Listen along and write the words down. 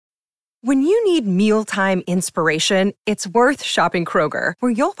When you need mealtime inspiration, it's worth shopping Kroger,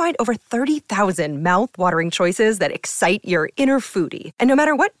 where you'll find over 30,000 mouth-watering choices that excite your inner foodie. And no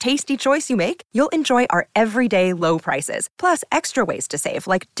matter what tasty choice you make, you'll enjoy our everyday low prices, plus extra ways to save,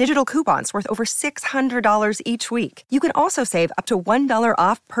 like digital coupons worth over $600 each week. You can also save up to $1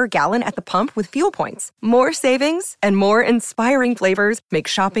 off per gallon at the pump with fuel points. More savings and more inspiring flavors make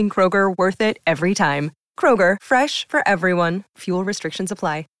shopping Kroger worth it every time. Kroger, fresh for everyone. Fuel restrictions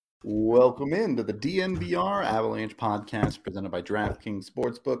apply. Welcome into the DNVR Avalanche podcast presented by DraftKings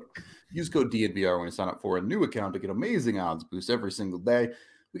Sportsbook. Use code DNVR when you sign up for a new account to get amazing odds boosts every single day.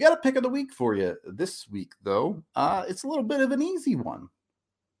 We got a pick of the week for you this week, though. It's a little bit of an easy one.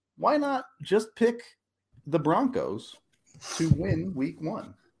 Why not just pick the Broncos to win week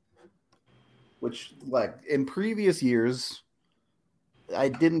 1? Which, like, in previous years, I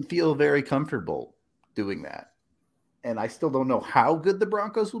didn't feel very comfortable doing that. And I still don't know how good the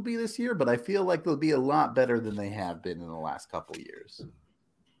Broncos will be this year, but I feel like they'll be a lot better than they have been in the last couple of years.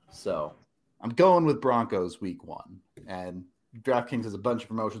 So I'm going with Broncos week 1. And DraftKings has a bunch of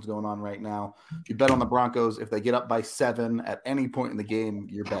promotions going on right now. If you bet on the Broncos, if they get up by 7 at any point in the game,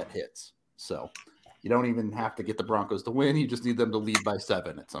 your bet hits. So you don't even have to get the Broncos to win. You just need them to lead by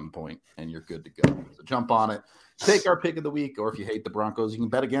 7 at some point, and you're good to go. So jump on it. Take our pick of the week, or if you hate the Broncos, you can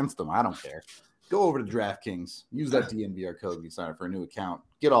bet against them. I don't care. Go over to DraftKings, use that DNVR code when you sign up for a new account.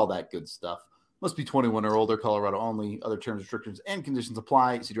 Get all that good stuff. Must be 21 or older, Colorado only. Other terms, restrictions, and conditions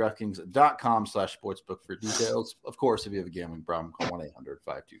apply. See DraftKings.com/sportsbook for details. Of course, if you have a gambling problem, call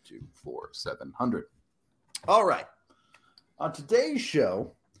 1-800-522-4700. All right. On today's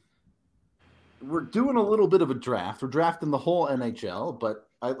show, we're doing a little bit of a draft. We're drafting the whole NHL, but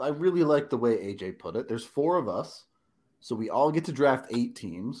I really like the way AJ put it. There's 4 of us, so we all get to draft 8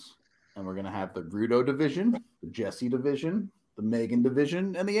 teams. And we're going to have the Rudo division, the Jesse division, the Megan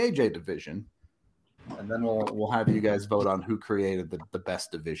division, and the AJ division. And then we'll have you guys vote on who created the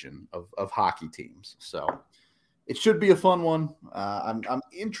best division of hockey teams. So it should be a fun one. I'm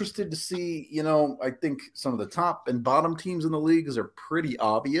interested to see, I think some of the top and bottom teams in the leagues are pretty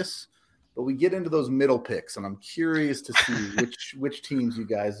obvious. But we get into those middle picks, and I'm curious to see which teams you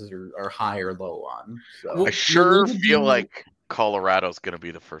guys are high or low on. So I sure feel like Colorado's going to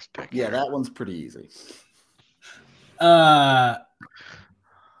be the first pick. Yeah, that one's pretty easy. I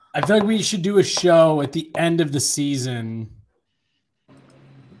feel like we should do a show at the end of the season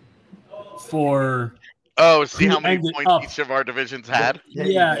for see how many points each of our divisions had?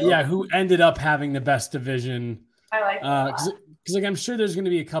 Yeah, who ended up having the best division. I like that. Because I'm sure there's going to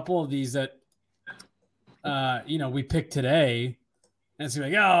be a couple of these that we picked today, and it's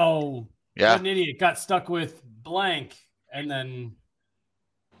going to be like, what an idiot, got stuck with blank. And then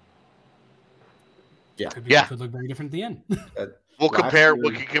could look very different at the end. We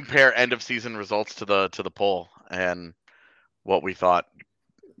can compare end of season results to the poll and what we thought.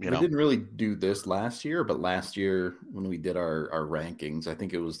 We didn't really do this last year, but last year when we did our rankings, I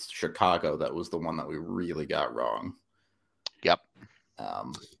think it was Chicago that was the one that we really got wrong. Yep.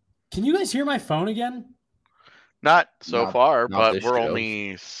 Can you guys hear my phone again? Not far, but we're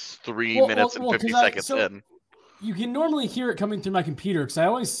only 3 minutes and 50 seconds in. You can normally hear it coming through my computer because I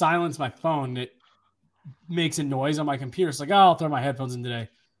always silence my phone. It makes a noise on my computer. It's like, I'll throw my headphones in today.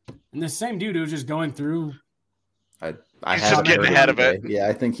 And this same dude who was just going through. He's just getting ahead of it. Yeah,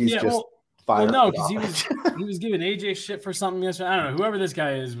 I think he's just fired. Well, no, because he was giving AJ shit for something yesterday. I don't know. Whoever this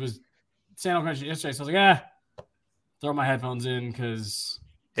guy is was saying all kinds of shit yesterday. So I was like, throw my headphones in because.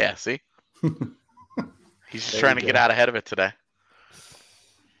 Yeah, see? He's just trying to get out ahead of it today.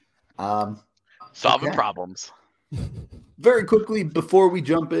 Solving problems. Very quickly, before we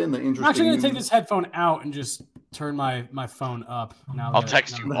jump in, I'm actually going to take this headphone out and just turn my phone up. I'll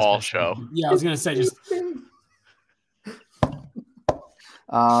text you all show. Yeah, I was going to say just.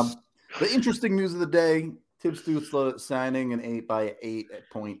 The interesting news of the day, Tim Stützle signing an 8x8 at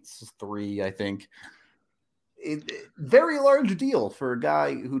 0.3, I think. Very large deal for a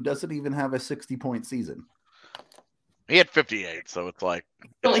guy who doesn't even have a 60-point season. He had 58, so it's like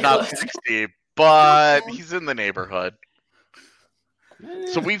it's not 60, but he's in the neighborhood.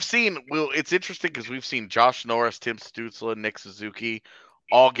 So it's interesting because we've seen Josh Norris, Tim Stützle, Nick Suzuki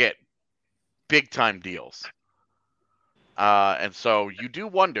all get big-time deals. And so you do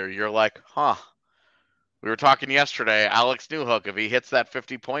wonder, you're like, we were talking yesterday, Alex Newhook, if he hits that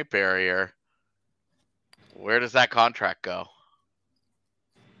 50-point barrier, where does that contract go?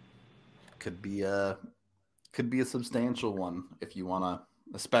 Could be a substantial one if you want to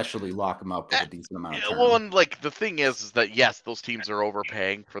especially lock him up with a decent amount of time. Well, and like the thing is that yes, those teams are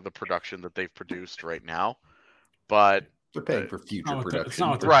overpaying for the production that they've produced right now, but They're paying for future production. It's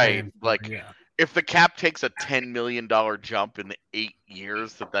not what they're Right. paying for, Like, yeah. if the cap takes a $10 million jump in the 8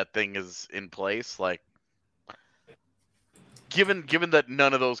 years that thing is in place, like, given that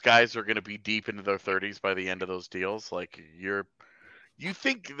none of those guys are going to be deep into their 30s by the end of those deals, like, you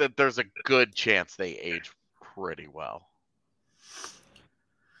think that there's a good chance they age pretty well.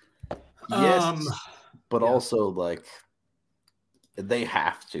 Yes, but yeah. also, like, they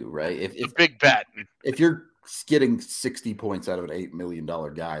have to, right? It's a big bet. If you're getting 60 points out of an $8 million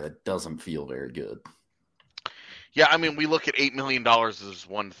guy, that doesn't feel very good. Yeah, I mean, we look at $8 million as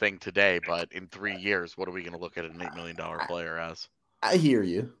one thing today, but in 3 years, what are we going to look at an $8 million player as? I hear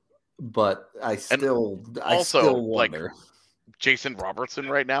you, but I still wonder. Like, Jason Robertson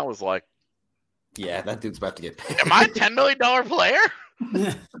right now is like, yeah, that dude's about to get paid. am I a $10 million player?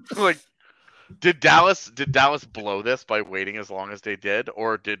 Like, did Dallas blow this by waiting as long as they did,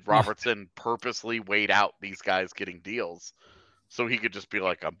 or did Robertson purposely wait out these guys getting deals so he could just be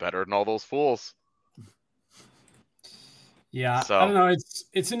like, I'm better than all those fools? Yeah, so, I don't know.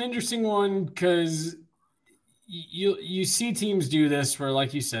 It's an interesting one because you see teams do this where,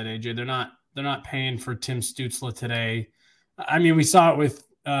 like you said, AJ, they're not paying for Tim Stützle today. I mean, we saw it with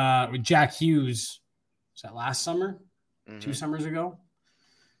Jack Hughes. Was that last summer? 2 summers ago?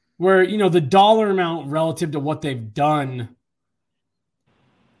 Where, the dollar amount relative to what they've done,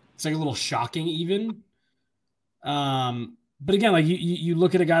 it's like a little shocking even. But again, like you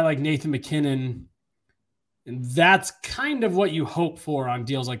look at a guy like Nathan McKinnon, and that's kind of what you hope for on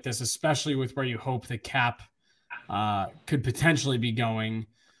deals like this, especially with where you hope the cap could potentially be going,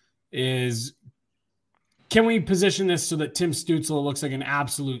 is can we position this so that Tim Stützle looks like an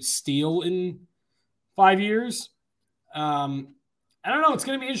absolute steal in 5 years? I don't know. It's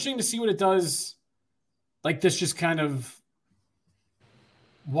going to be interesting to see what it does. Like this just kind of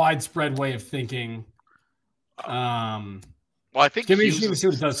widespread way of thinking. Well, I think it's going to be interesting to see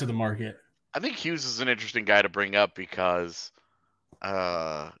what it does to the market. I think Hughes is an interesting guy to bring up because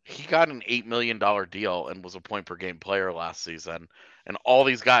he got an $8 million deal and was a point per game player last season, and all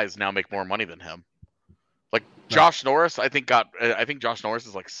these guys now make more money than him. Like Josh Norris, I think Josh Norris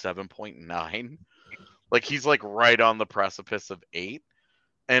is like 7.9. Like he's like right on the precipice of 8.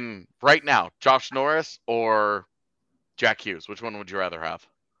 And right now, Josh Norris or Jack Hughes, which one would you rather have?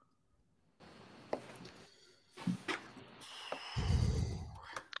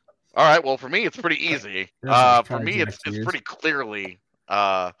 All right. Well, for me, it's pretty easy. For me, it's pretty clearly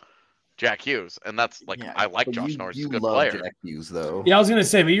Jack Hughes, and that's like I like Josh Norris. He's a good player. Jack Hughes, though. Yeah, I was gonna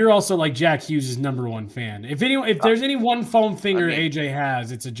say, but you're also like Jack Hughes' number one fan. If there's any one foam finger AJ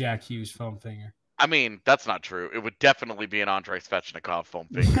has, it's a Jack Hughes foam finger. I mean, that's not true. It would definitely be an Andrei Svechnikov foam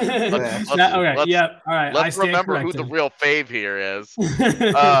finger. Let's remember who the real fave here is.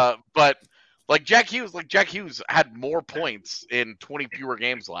 But like Jack Hughes had more points in 20 fewer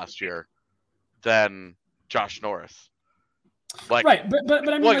games last year than Josh Norris. Like, right, but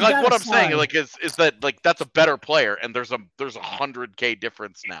I mean, like what I'm saying, like, is that like that's a better player, and there's a 100K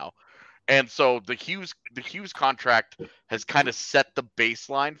difference now. And so the Hughes contract has kind of set the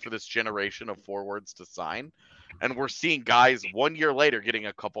baseline for this generation of forwards to sign. And we're seeing guys 1 year later getting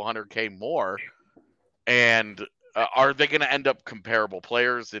a couple 100K more. And are they going to end up comparable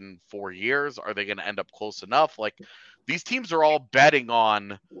players in 4 years? Are they going to end up close enough? Like these teams are all betting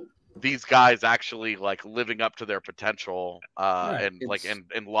on these guys actually like living up to their potential and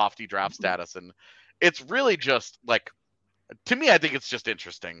lofty draft status. And it's really just like, to me, I think it's just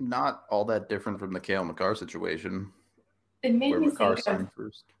interesting. Not all that different from the Cale Makar situation. It made me Makar think signed of...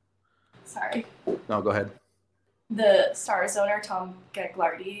 first. Sorry. No, go ahead. The Stars owner, Tom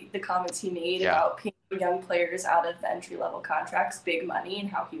Gagliardi, the comments he made about paying young players out of the entry-level contracts big money and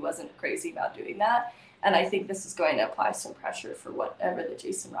how he wasn't crazy about doing that. And I think this is going to apply some pressure for whatever the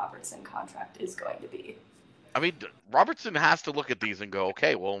Jason Robertson contract is going to be. I mean, Robertson has to look at these and go,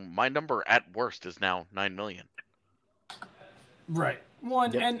 okay, well, my number at worst is now $9 million. Right.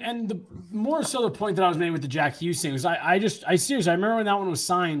 Well, and the more so the point that I was making with the Jack Hughes thing was I seriously, I remember when that one was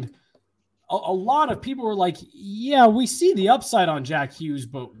signed, a lot of people were like, yeah, we see the upside on Jack Hughes,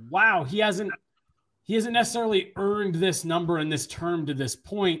 but wow, he hasn't necessarily earned this number in this term to this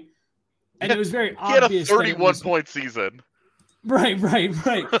point. And it was very obvious. He had a 31-point season. Right.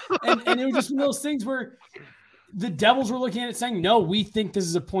 and it was just one of those things where the Devils were looking at it saying, no, we think this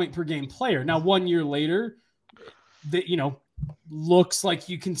is a point per game player. Now, 1 year later, looks like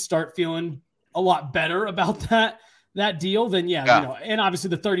you can start feeling a lot better about that deal than and obviously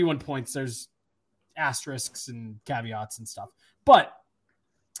the 31 points, there's asterisks and caveats and stuff, but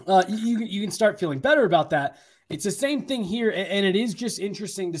you can start feeling better about that. It's the same thing here, and it is just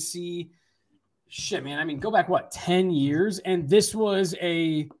interesting to see shit, man. I mean, go back, 10 years? And this was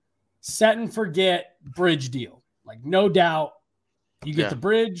a set and forget bridge deal. Like, no doubt, you get the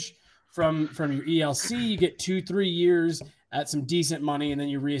bridge from your ELC, you get 2-3 years at some decent money, and then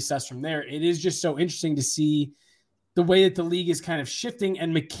you reassess from there. It is just so interesting to see the way that the league is kind of shifting.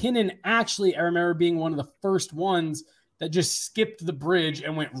 And McKinnon actually, I remember being one of the first ones that just skipped the bridge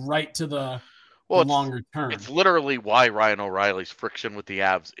and went right to the longer term. It's literally why Ryan O'Reilly's friction with the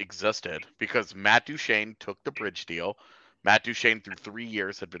Avs existed, because Matt Duchene took the bridge deal. Matt Duchene through 3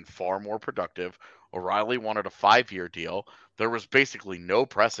 years had been far more productive. O'Reilly wanted a 5-year deal. There was basically no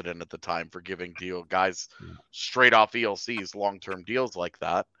precedent at the time for giving guys straight off ELCs long-term deals like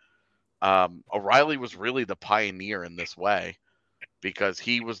that. O'Reilly was really the pioneer in this way because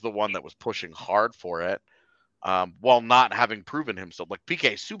he was the one that was pushing hard for it while not having proven himself. Like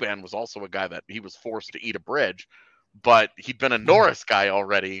PK Subban was also a guy that he was forced to eat a bridge, but he'd been a Norris guy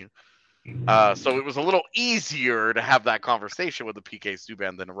already. So it was a little easier to have that conversation with the PK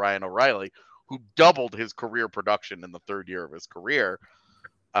Subban than Ryan O'Reilly, who doubled his career production in the 3rd year of his career.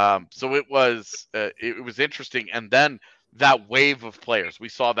 So it was interesting. And then that wave of players, we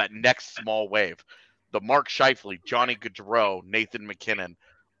saw that next small wave, the Mark Scheifele, Johnny Gaudreau, Nathan McKinnon,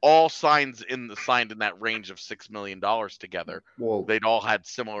 all signed in that range of $6 million together. Whoa. They'd all had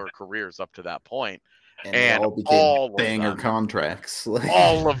similar careers up to that point. And all banger contracts.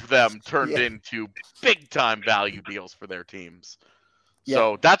 All of them turned into big time value deals for their teams. Yeah.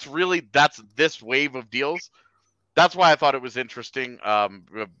 So that's this wave of deals. That's why I thought it was interesting.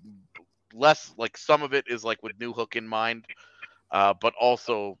 Less like some of it is like with Newhook in mind, but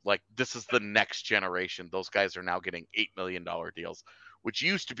also like this is the next generation. Those guys are now getting $8 million deals, which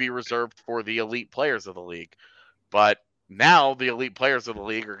used to be reserved for the elite players of the league. But now the elite players of the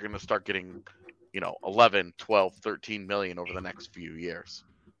league are going to start getting, 11, 12, 13 million over the next few years.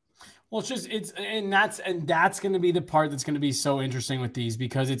 Well, that's going to be the part that's going to be so interesting with these,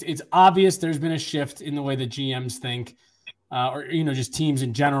 because it's obvious there's been a shift in the way that GMs think, or just teams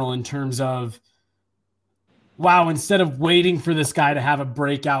in general, in terms of, wow, instead of waiting for this guy to have a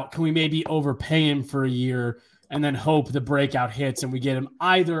breakout, can we maybe overpay him for a year and then hope the breakout hits and we get him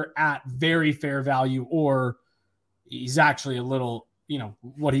either at very fair value or he's actually a little,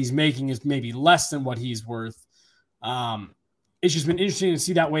 what he's making is maybe less than what he's worth. It's just been interesting to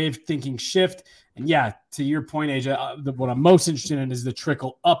see that way of thinking shift. And yeah, to your point, AJ, what I'm most interested in is the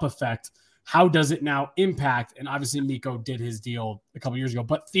trickle up effect. How does it now impact? And obviously Mikko did his deal a couple years ago,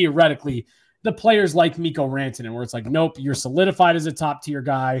 but theoretically the players like Mikko Rantanen, where it's like, nope, you're solidified as a top tier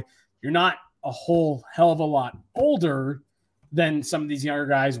guy. You're not a whole hell of a lot older than some of these younger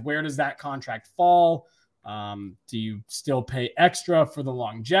guys. Where does that contract fall? Do you still pay extra for the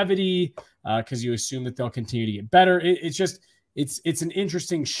longevity? Cause you assume that they'll continue to get better. It's an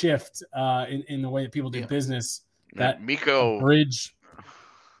interesting shift in the way that people do business. That Mikko bridge.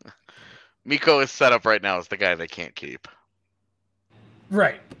 Mikko is set up right now as the guy they can't keep.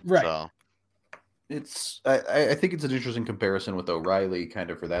 Right. So. I think it's an interesting comparison with O'Reilly,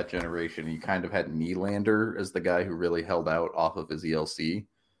 kind of for that generation. You kind of had Nylander as the guy who really held out off of his ELC.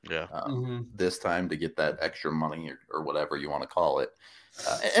 Yeah. This time to get that extra money or whatever you want to call it.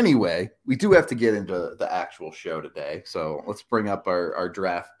 Anyway, we do have to get into the actual show today. So let's bring up our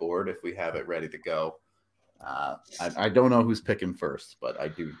draft board if we have it ready to go. I don't know who's picking first, but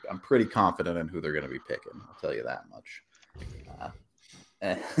I'm pretty confident in who they're going to be picking. I'll tell you that much.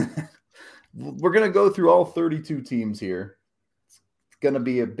 We're going to go through all 32 teams here. It's going to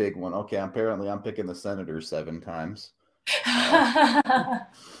be a big one. Okay, apparently I'm picking the Senators 7 times. Hey,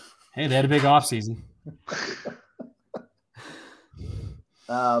 they had a big offseason.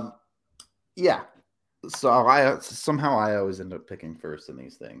 Yeah. So I always end up picking first in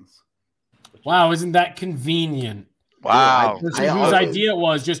these things. Wow, isn't that convenient? Wow. Whose idea it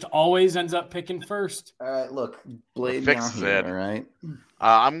was just always ends up picking first. All right, look, Blade fix here, it. all right.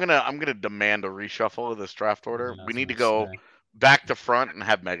 I'm gonna demand a reshuffle of this draft order. We need to go back to front and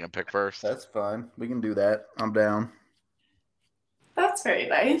have Megan pick first. That's fine. We can do that. I'm down. That's very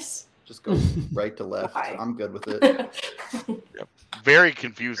nice. Just go right to left. Why? I'm good with it. Yep. Very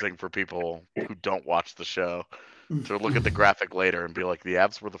confusing for people who don't watch the show to look at the graphic later and be like, the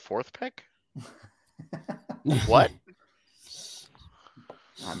Avs were the 4th pick? What?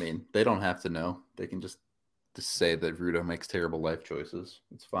 I mean, they don't have to know. They can just say that Rudo makes terrible life choices.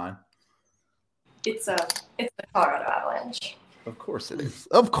 It's fine. It's the Colorado Avalanche. Of course it is.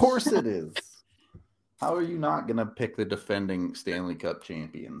 Of course it is. How are you not going to pick the defending Stanley Cup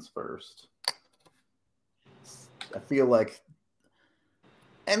champions first? I feel like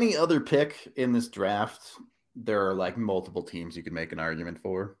any other pick in this draft, there are like multiple teams you could make an argument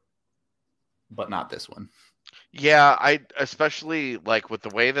for. but not this one. Yeah, I especially like with the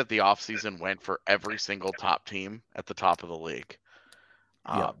way that the offseason went for every single top team at the top of the league.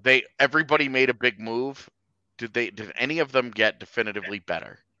 Everybody made a big move. Did any of them get definitively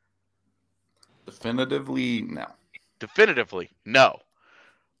better? Definitively, no. Definitively, no.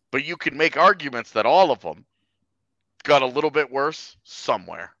 But you can make arguments that all of them got a little bit worse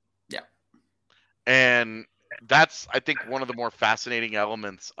somewhere. Yeah. And that's, I think, one of the more fascinating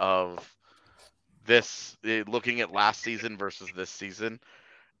elements of this, looking at last season versus this season,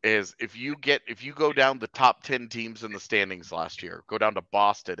 is if you go down the top 10 teams in the standings last year, go down to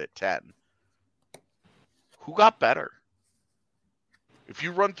Boston at 10, who got better? If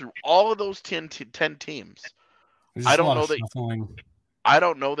you run through all of those 10 teams, I don't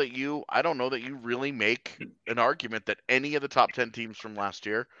know that you really make an argument that any of the top 10 teams from last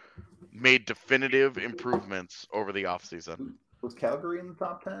year made definitive improvements over the offseason. Was Calgary in the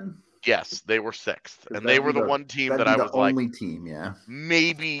top 10? Yes, they were 6th, and they were the one team that I was like, only team, yeah.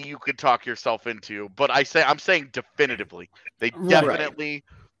 Maybe you could talk yourself into, but I'm saying definitively, they definitely,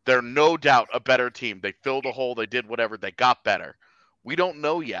 they're no doubt a better team. They filled a hole, they did whatever, they got better. We don't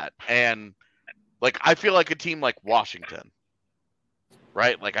know yet, and like I feel like a team like Washington,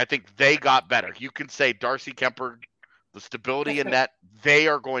 right? Like I think they got better. You can say Darcy Kemper, the stability in net, they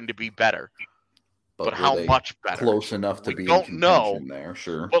are going to be better. But how much better? Close enough to be don't know there,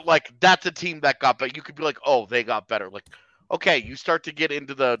 sure. But like that's a team that got better. You could be like, oh, they got better. Like, okay, you start to get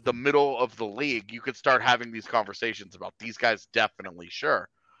into the middle of the league, you could start having these conversations about these guys definitely, sure.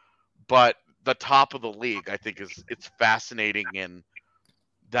 But the top of the league, I think it's fascinating in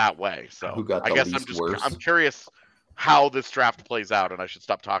that way. So who got I guess I'm curious how this draft plays out, and I should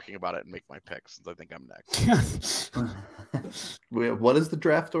stop talking about it and make my picks since I think I'm next. What is the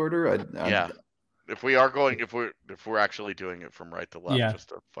draft order? Yeah. If we're actually doing it from right to left, just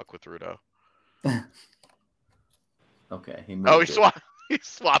to fuck with Rudo. Okay. He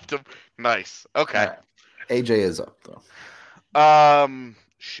swapped him. Nice. Okay. Right. AJ is up though.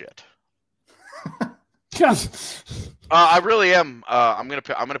 Shit. I really am. I'm gonna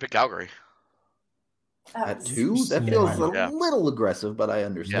pick Calgary. At 2? That feels a little aggressive, but I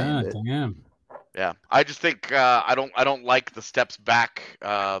understand it. Yeah. I just think I don't like the steps back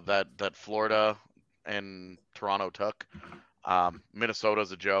that Florida and Toronto took.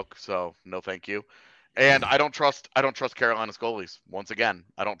 Minnesota's a joke, so no thank you. And I don't trust Carolina's goalies. Once again,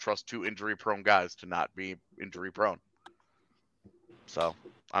 I don't trust 2 injury-prone guys to not be injury-prone. So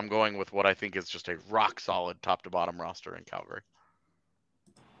I'm going with what I think is just a rock-solid top-to-bottom roster in Calgary.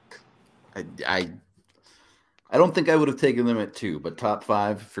 I don't think I would have taken them at 2, but top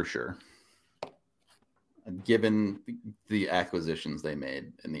 5 for sure. Given the acquisitions they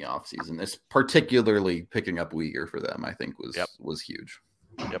made in the offseason, it's particularly picking up Uyghur for them, I think was huge.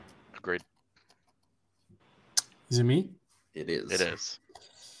 Yep, agreed. Is it me? It is. It is.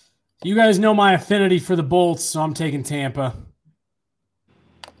 You guys know my affinity for the Bolts, so I'm taking Tampa.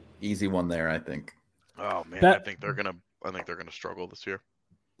 Easy one there, I think. Oh man, I think they're gonna struggle this year.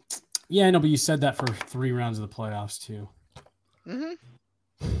 Yeah, I know, but you said that for 3 rounds of the playoffs too. Mm-hmm.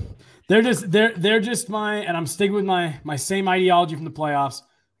 They're just and I'm sticking with my same ideology from the playoffs.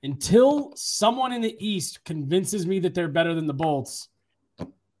 Until someone in the East convinces me that they're better than the Bolts,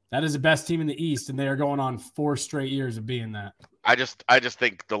 that is the best team in the East, and they are going on 4 straight years of being that. I just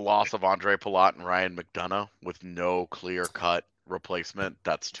think the loss of Andre Palat and Ryan McDonough with no clear-cut replacement,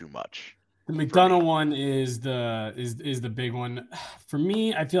 that's too much. The McDonough one is the big one. For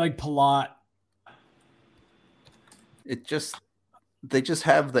me, I feel like Palat. They just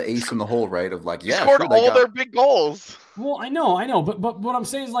have the ace in the hole, right? Of like, yeah, scored all their big goals. Well, I know, but what I'm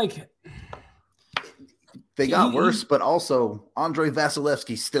saying is like they got worse, but also Andrei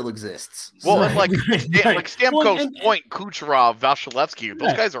Vasilevsky still exists. Well, and like Stamkos, Point, Kucherov, Vasilevsky,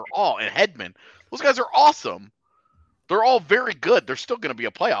 those guys are all, and Hedman, those guys are awesome. They're all very good. They're still going to be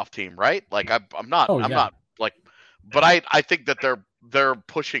a playoff team, right? Like I'm not like, but I think that they're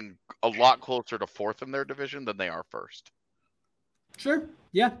pushing a lot closer to 4th in their division than they are 1st. Sure.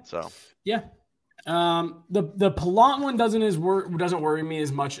 Yeah. So. Yeah. The Palat one doesn't worry me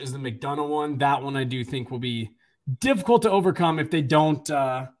as much as the McDonough one. That one I do think will be difficult to overcome if they don't.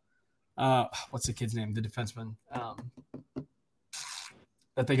 What's the kid's name? The defenseman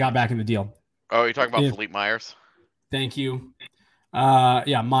that they got back in the deal. Oh, you're talking about Philippe Myers. Thank you.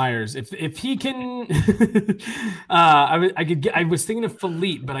 Myers. If he can, I was thinking of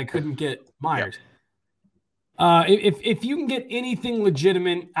Philippe, but I couldn't get Myers. Yep. If you can get anything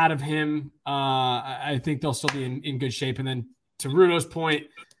legitimate out of him, I think they'll still be in good shape. And then to Rudo's point,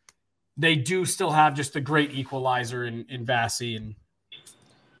 they do still have just a great equalizer in Vasi, and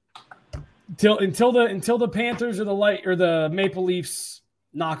until the Panthers or the Maple Leafs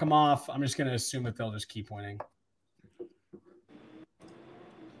knock them off, I'm just going to assume that they'll just keep winning.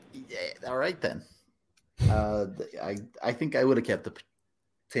 Yeah, all right then. I think I would have kept the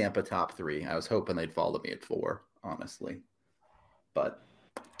Tampa top 3. I was hoping they'd fall to me at 4, honestly, but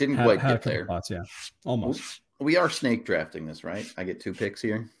didn't quite get there. Thoughts, yeah, almost. We are snake drafting this, right? I get 2 picks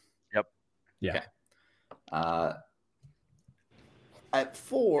here. Yep. Yeah. Okay. At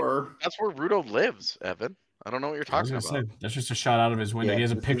 4, that's where Rudo lives, Evan. I don't know what you're talking about. Say, that's just a shot out of his window. Yeah, he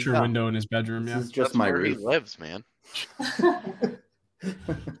has a picture window in his bedroom. This Yeah, is just that's my where roof. he lives, man.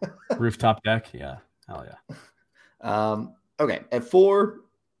 Rooftop deck. Yeah, hell yeah. Okay, at 4,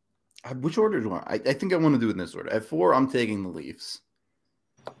 which order do I want? I think I want to do it in this order. At 4, I'm taking the Leafs.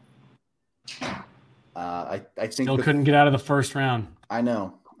 I think still couldn't get out of the first round. I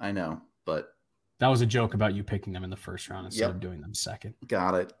know, but that was a joke about you picking them in the first round instead of doing them second.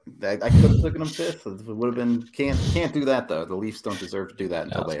 Got it. I could have taken them 5th. It would have been can't do that though. The Leafs don't deserve to do that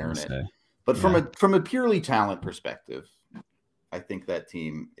until they earn it. But from a purely talent perspective, I think that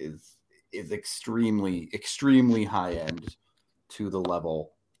team is extremely, extremely high end to the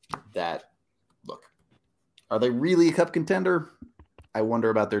level that, look, are they really a cup contender? I wonder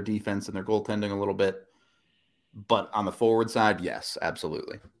about their defense and their goaltending a little bit. But on the forward side, yes,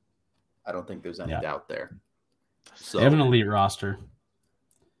 absolutely. I don't think there's any doubt there. So they have an elite roster.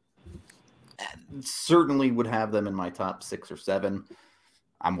 Certainly would have them in my top 6 or 7.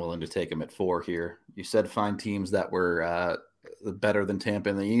 I'm willing to take them at 4 here. You said find teams that were better than Tampa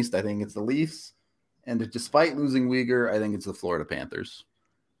in the East. I think it's the Leafs. And despite losing Weegar, I think it's the Florida Panthers.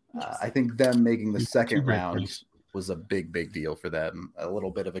 I think them making the second round was a big, big deal for them. A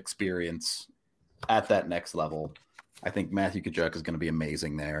little bit of experience at that next level. I think Matthew Tkachuk is going to be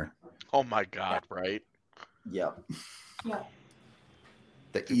amazing there. Oh, my God, right? Yep. Yeah.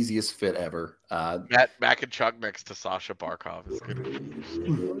 The easiest fit ever. Matt Tkachuk next to Sasha Barkov is going to be so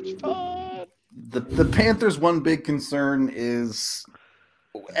much fun. The Panthers' one big concern is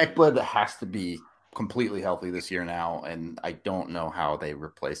Ekblad has to be completely healthy this year now, and I don't know how they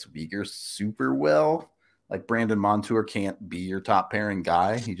replace Weegar super well. Like Brandon Montour can't be your top pairing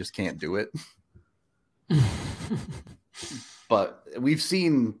guy. He just can't do it. But we've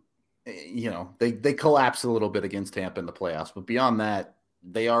seen, they collapse a little bit against Tampa in the playoffs. But beyond that,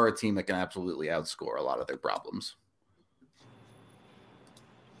 they are a team that can absolutely outscore a lot of their problems.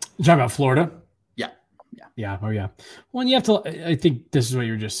 You talking about Florida? Yeah. Oh, yeah. Well, and you have to – I think this is what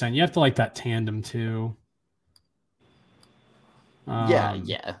you were just saying. You have to like that tandem too. Yeah.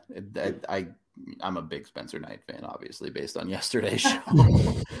 I'm a big Spencer Knight fan, obviously, based on yesterday's show.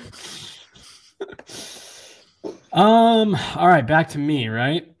 All right, back to me,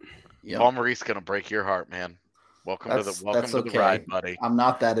 right? Yeah. Paul Maurice gonna break your heart, man. Welcome to the ride, buddy. I'm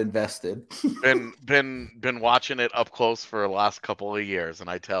not that invested. been watching it up close for the last couple of years, and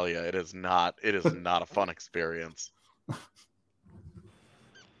I tell you, it is not a fun experience.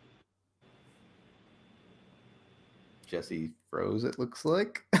 Jesse froze, it looks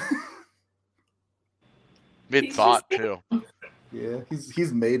like. Mid-thought too. Yeah,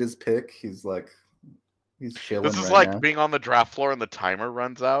 he's made his pick. He's chilling. This is like being on the draft floor and the timer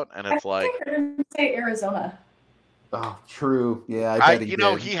runs out, and it's like I heard him say Arizona. Oh, true. Yeah, I bet he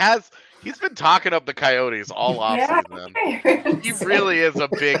did. He's been talking up the Coyotes all offseason. Yeah, he really is a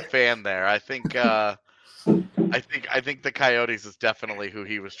big fan there. I think the Coyotes is definitely who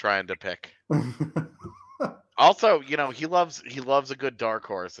he was trying to pick. Also, he loves a good dark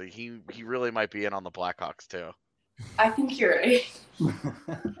horse. He really might be in on the Blackhawks too. I think you're right.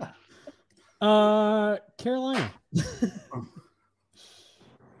 Carolina.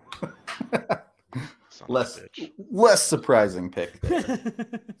 Less surprising pick there.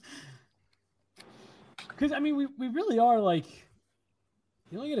 Because we really are like,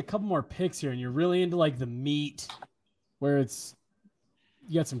 you only get a couple more picks here, and you're really into like the meat, where you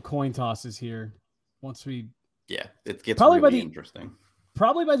got some coin tosses here. It gets really interesting.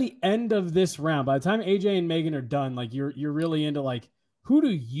 Probably by the end of this round, by the time AJ and Megan are done, like you're really into like, who do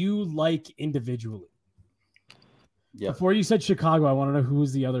you like individually? Yeah. Before you said Chicago, I want to know who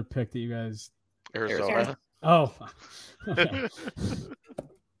was the other pick that you guys. Arizona. Oh, okay.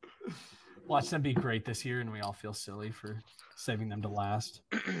 Watch them be great this year, and we all feel silly for saving them to last.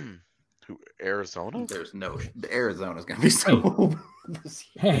 Who, Arizona? Arizona's going to be so.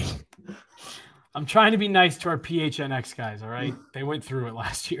 Hey, I'm trying to be nice to our PHNX guys. All right, they went through it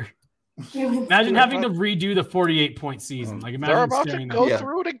last year. Imagine having to redo the 48-point season. Like imagine they're about to go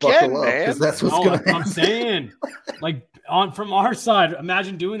through it again, man. That's what's going to I'm saying. Like from our side,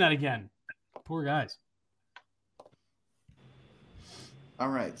 imagine doing that again. Poor guys. All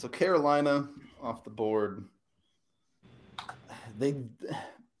right, so Carolina off the board.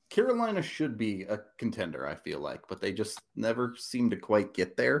 Carolina should be a contender, I feel like, but they just never seem to quite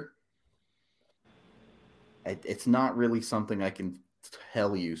get there. It's not really something I can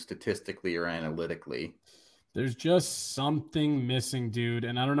tell you statistically or analytically. There's just something missing, dude.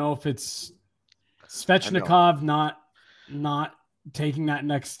 And I don't know if it's Svechnikov not taking that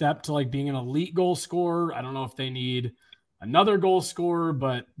next step to like being an elite goal scorer. I don't know if they need another goal scorer,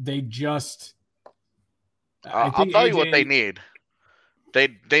 but they just I'll tell you what they need.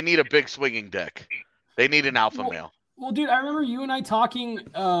 They need a big swinging dick. They need an alpha male. Well, dude, I remember you and I talking.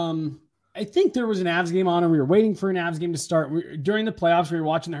 I think there was an Avs game on, and we were waiting for an Avs game to start. During the playoffs, we were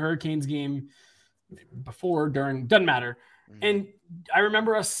watching the Hurricanes game doesn't matter. Mm-hmm. And I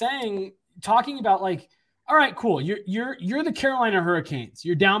remember us talking about like, all right, cool. You're the Carolina Hurricanes.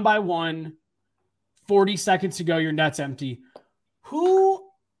 You're down by 1, 40 seconds to go. Your net's empty. Who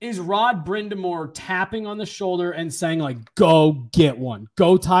is Rod Brind'Amour tapping on the shoulder and saying like, go get one,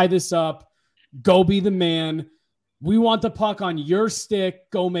 go tie this up, go be the man. We want the puck on your stick.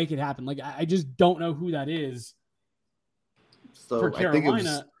 Go make it happen. Like, I just don't know who that is. So for Carolina. I think it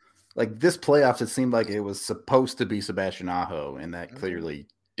was, like this playoffs, it seemed like it was supposed to be Sebastian Aho, and that clearly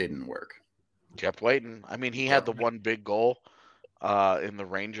didn't work. Kept waiting. I mean, he had the one big goal in the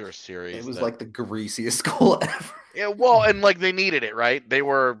Rangers series. It was like the greasiest goal ever. Yeah, well, and like they needed it, right? They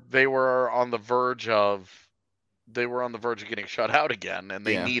were on the verge of getting shut out again, and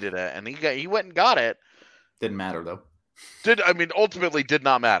they needed it, and he went and got it. Didn't matter though. Ultimately did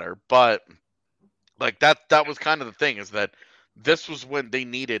not matter, but like that was kind of the thing, is that this was when they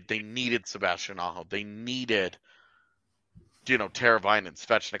needed Sebastian Aho. They needed, Teravainen,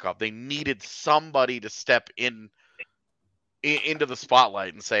 Svechnikov. They needed somebody to step into the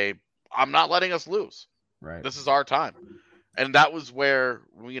spotlight and say, I'm not letting us lose. Right. This is our time. And that was where,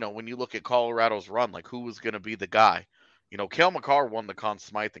 when you look at Colorado's run, like who was going to be the guy? Cale Makar won the Conn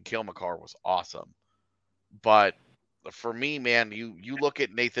Smythe, and Cale Makar was awesome. But for me, man, you look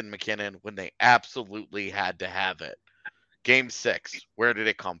at Nathan MacKinnon when they absolutely had to have it. Game 6, where did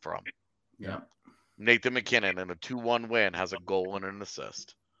it come from? Yeah. Nathan MacKinnon in a 2-1 win has a goal and an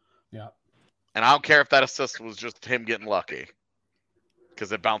assist. Yeah. And I don't care if that assist was just him getting lucky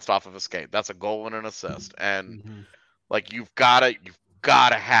because it bounced off of his skate. That's a goal and an assist. And like you've got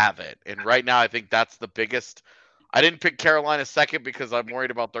to have it. And right now I think that's the biggest. I didn't pick Carolina second because I'm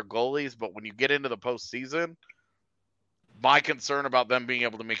worried about their goalies, but when you get into the postseason, my concern about them being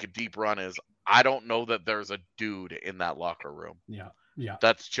able to make a deep run is I don't know that there's a dude in that locker room. Yeah. Yeah.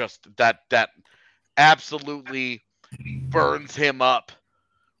 That's just that absolutely burns him up.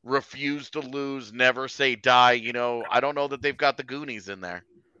 Refuse to lose, never say die. I don't know that they've got the Goonies in there.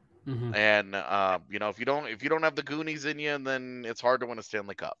 Mm-hmm. And if you don't have the Goonies in you, then it's hard to win a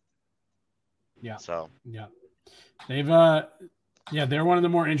Stanley Cup. Yeah. So yeah. They're one of the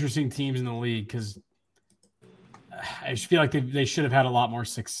more interesting teams in the league because I just feel like they should have had a lot more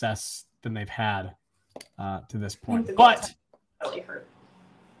success than they've had to this point. But really hurt.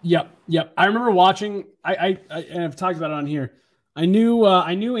 Yep. I remember watching. I've talked about it on here. I knew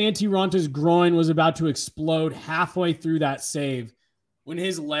Antti Ranta's groin was about to explode halfway through that save when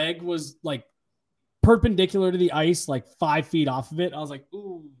his leg was like perpendicular to the ice, like 5 feet off of it. I was like,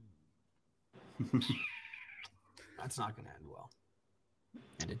 ooh. That's not going to end well.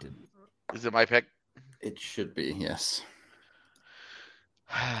 And it didn't. Is it my pick? It should be, yes.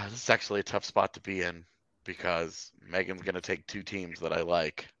 This is actually a tough spot to be in because Megan's going to take two teams that I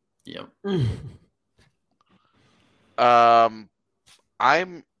like. Yep. I'm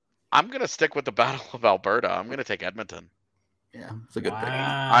going to stick with the Battle of Alberta. I'm going to take Edmonton. Yeah, it's a good pick.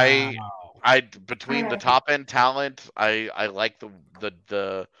 I between the top end talent, I like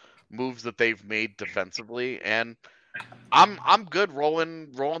the moves that they've made defensively, and I'm good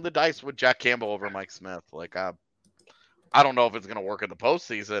rolling the dice with Jack Campbell over Mike Smith. Like I don't know if it's gonna work in the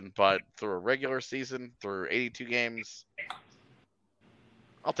postseason, but through a regular season, through 82 games,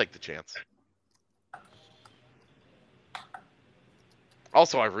 I'll take the chance.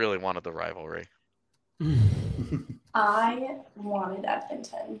 Also, I really wanted the rivalry. I wanted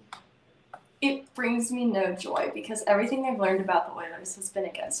Edmonton. It brings me no joy because everything I've learned about the Oilers has been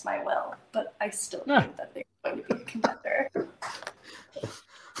against my will, but I still think that they're going to be a contender.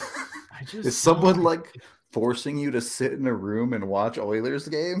 Is someone like forcing you to sit in a room and watch Oilers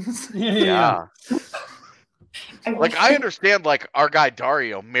games? Yeah. I understand, like, our guy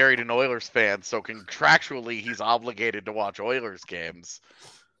Dario married an Oilers fan, so contractually he's obligated to watch Oilers games.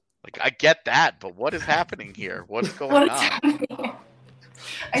 Like, I get that, but what is happening here? What's going on?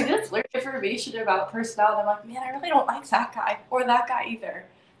 I just learned information about personnel, and I'm like, man, I really don't like that guy or that guy either,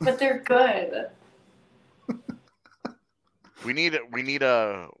 but they're good. We need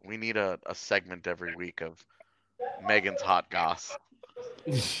a segment every week of Megan's hot goss.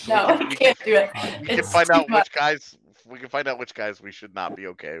 No, we can't do it. We can find out which guys. We can find out which guys we should not be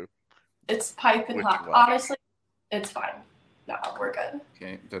okay with. It's piping hot. Well. Honestly, it's fine. No, we're good.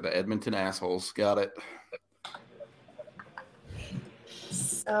 Okay, they're the Edmonton assholes. Got it.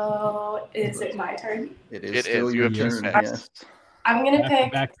 So, is it my turn? It is still your turn. Yes. I'm gonna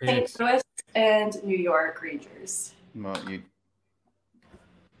pick Back-to-back St. Louis and New York Rangers. Well, you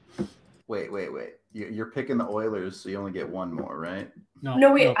wait. You're picking the Oilers, so you only get one more, right?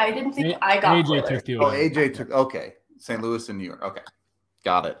 No, wait. I didn't think I got AJ took the Oilers. AJ took. Okay, St. Louis and New York. Okay,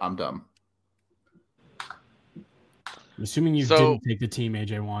 got it. I'm dumb. I'm assuming you didn't take the team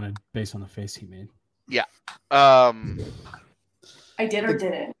AJ wanted based on the face he made. Yeah. I did or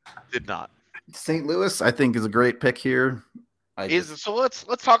didn't. Did not. St. Louis, I think, is a great pick here. So let's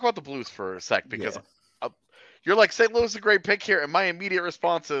talk about the Blues for a sec, because you're like, St. Louis is a great pick here, and my immediate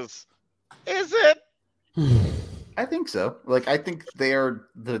response is it? I think so. Like, I think they are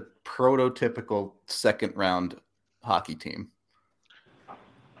the prototypical second round hockey team.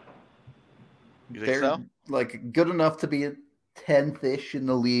 You think They're so? like good enough to be a 10th-ish in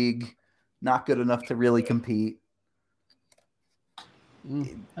the league, not good enough to really compete.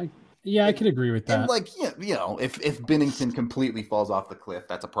 I could agree with that. And like, you know, if Binnington completely falls off the cliff,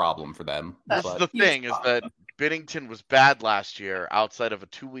 that's a problem for them. That's the thing, is that Binnington was bad last year outside of a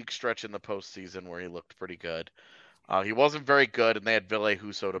 2-week stretch in the postseason where he looked pretty good. He wasn't very good, and they had Ville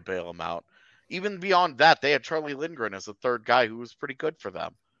Husso to bail him out. Even beyond that, they had Charlie Lindgren as the third guy who was pretty good for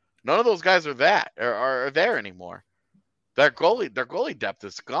them. None of those guys are there anymore. Their goalie depth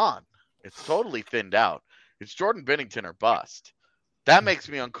is gone. It's totally thinned out. It's Jordan Binnington or bust. That makes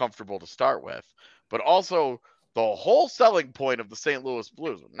me uncomfortable to start with. But also, the whole selling point of the St. Louis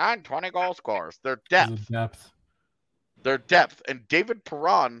Blues, 920 goal scorers, their depth. Their depth. And David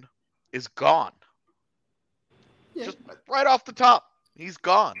Perron is gone. Yeah. Just right off the top. He's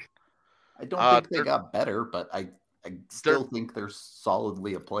gone. I don't think they got better, but I still think they're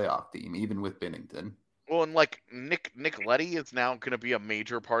solidly a playoff team, even with Binnington. Well, and like Nick Leddy is now going to be a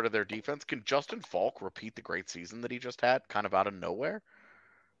major part of their defense. Can Justin Falk repeat the great season that he just had, kind of out of nowhere?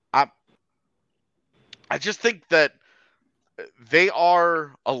 I just think that they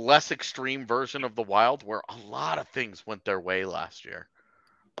are a less extreme version of the Wild, where a lot of things went their way last year.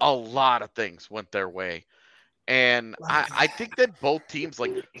 A lot of things went their way. And I think that both teams,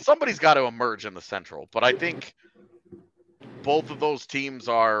 like, somebody's got to emerge in the Central. But I think both of those teams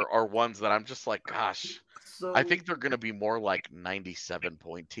are ones that I'm just like, gosh, I think they're going to be more like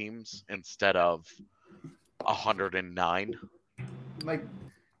 97-point teams instead of 109.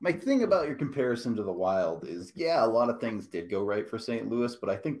 My thing about your comparison to the Wild is, a lot of things did go right for St. Louis, but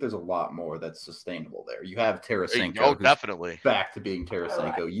I think there's a lot more that's sustainable there. You have Tarasenko, definitely back to being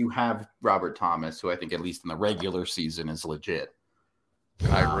Tarasenko. You have Robert Thomas, who I think at least in the regular season is legit.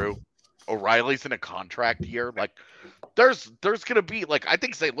 Kyrou. O'Reilly's in a contract year. Like, there's going to be, like, I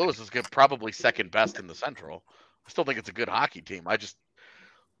think St. Louis is probably second best in the Central. I still think it's a good hockey team.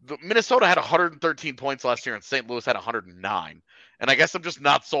 Minnesota had 113 points last year, and St. Louis had 109. And I guess I'm just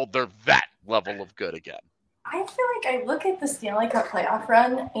not sold they're that level of good again. I feel like I look at the Stanley Cup playoff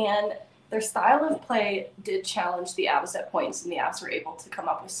run, and their style of play did challenge the Avs at points, and the Avs were able to come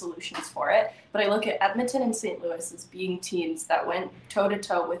up with solutions for it. But I look at Edmonton and St. Louis as being teams that went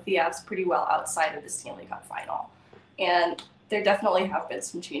toe-to-toe with the Avs pretty well outside of the Stanley Cup final. And there definitely have been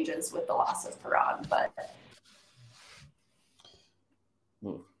some changes with the loss of Perron, but...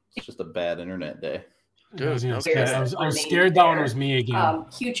 It's just a bad internet day. Dude, I was scared that one was me again.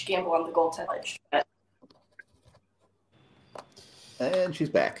 Huge gamble on the goaltending. But... And she's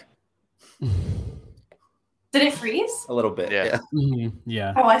back. Did it freeze? A little bit, yeah. Mm-hmm.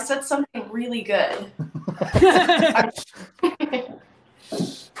 Yeah. Oh, I said something really good.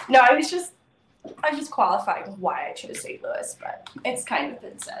 No, I just qualifying why I chose St. Louis, but it's kind of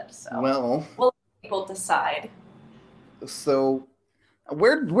been said. So we'll let people decide. So,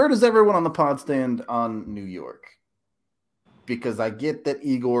 where does everyone on the pod stand on New York? Because I get that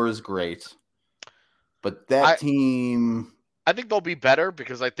Igor is great, but that team. I think they'll be better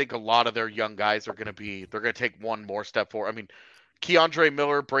because I think a lot of their young guys are they're going to take one more step forward. I mean, Keandre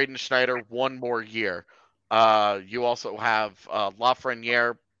Miller, Braden Schneider, one more year. You also have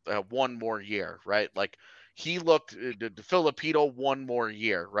Lafreniere, one more year, right? Like, he looked, Filipino, one more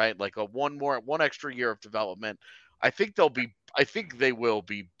year, right? Like one extra year of development. I think they will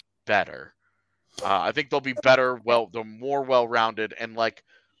be better. I think they'll be better. Well, they're more well-rounded, and like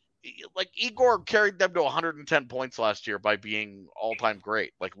Igor carried them to 110 points last year by being all-time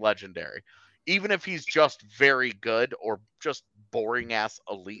great, like legendary. Even if he's just very good or just boring-ass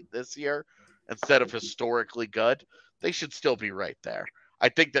elite this year instead of historically good, they should still be right there. I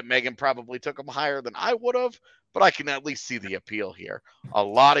think that Megan probably took them higher than I would have, but I can at least see the appeal here. A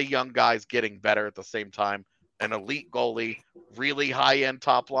lot of young guys getting better at the same time. An elite goalie, really high-end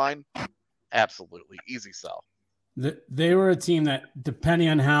top line. Absolutely. Easy sell. They were a team that, depending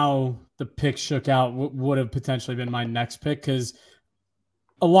on how the pick shook out, would have potentially been my next pick, because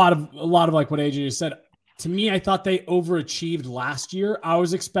a lot of like what AJ just said, to me, I thought they overachieved last year. I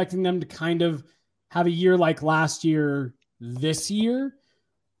was expecting them to kind of have a year like last year this year.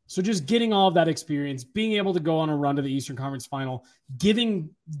 So just getting all of that experience, being able to go on a run to the Eastern Conference Final, giving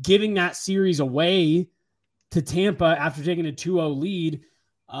that series away to Tampa after taking a 2-0 lead.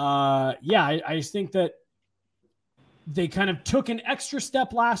 I just think that they kind of took an extra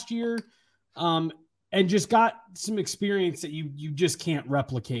step last year and just got some experience that you just can't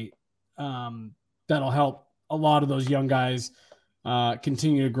replicate. That'll help a lot of those young guys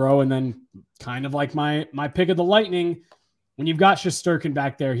continue to grow. And then kind of like my pick of the Lightning, when you've got Shesterkin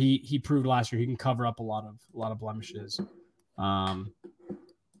back there, he proved last year he can cover up a lot of blemishes. I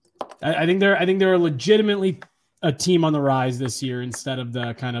think they're legitimately a team on the rise this year instead of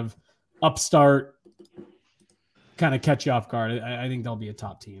the kind of upstart kind of catch you off guard. I think they'll be a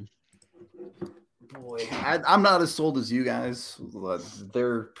top team. Boy, I'm not as sold as you guys.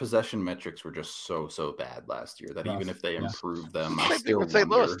 Their possession metrics were just so bad last year that even if they improved them, I still wonder. St.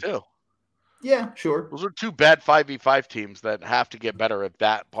 Louis too. Yeah, sure. Those are two bad 5v5 teams that have to get better at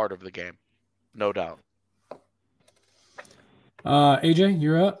that part of the game. No doubt. AJ,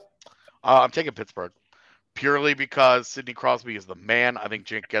 you're up. I'm taking Pittsburgh. Purely because Sidney Crosby is the man. I think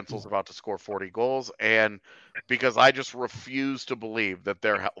Jake Gensel's about to score 40 goals. And because I just refuse to believe that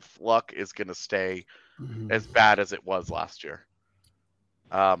their health luck is going to stay as bad as it was last year.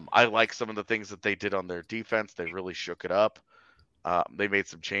 I like some of the things that they did on their defense. They really shook it up. They made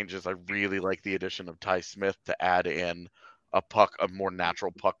some changes. I really like the addition of Ty Smith to add in a more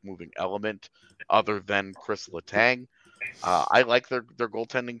natural puck-moving element other than Chris Letang. I like their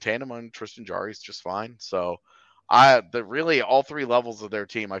goaltending tandem on Tristan Jarry is just fine. So really all three levels of their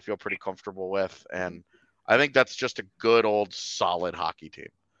team I feel pretty comfortable with. And I think that's just a good old solid hockey team.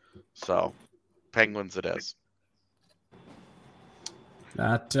 So Penguins it is.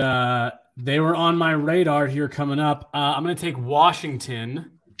 That they were on my radar here coming up. I'm going to take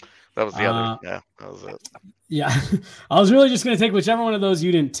Washington. That was the other. Yeah, that was it. Yeah. I was really just going to take whichever one of those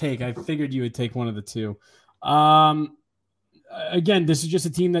you didn't take. I figured you would take one of the two. Again, this is just a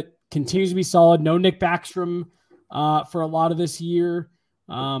team that continues to be solid. No Nick Backstrom for a lot of this year.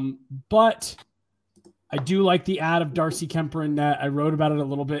 But I do like the add of Darcy Kemper in net. I wrote about it a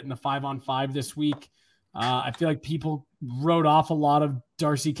little bit in the 5-on-5 this week. I feel like people wrote off a lot of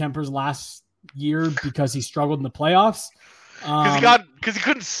Darcy Kemper's last year because he struggled in the playoffs. Because he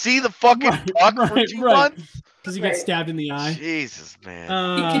couldn't see the fucking puck for 2 months. Because he got stabbed in the eye. Jesus,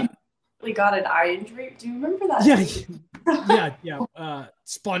 man. He got an eye injury. Do you remember that? Yeah.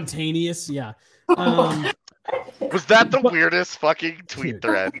 Spontaneous. Yeah. Was that the weirdest fucking tweet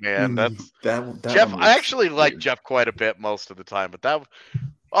thread, man? That's Jeff. I actually like Jeff quite a bit most of the time, but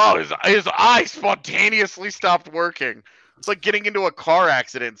his eye spontaneously stopped working. It's like getting into a car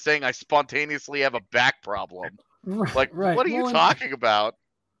accident and saying I spontaneously have a back problem. What are you talking about?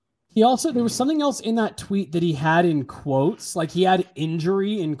 There was something else in that tweet that he had in quotes. Like he had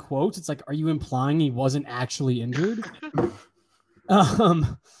injury in quotes. It's like, are you implying he wasn't actually injured?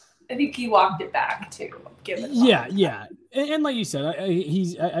 I think he walked it back too. Yeah. And like you said,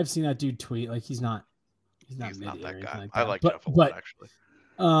 I've seen that dude tweet. Like he's not that guy. Like I like Jeff a lot, actually.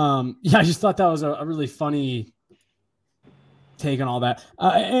 I just thought that was a really funny take on all that.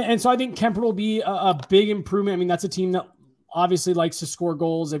 And so I think Kemper will be a big improvement. I mean, that's a team that obviously likes to score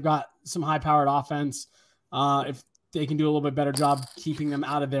goals. They've got some high-powered offense. If they can do a little bit better job keeping them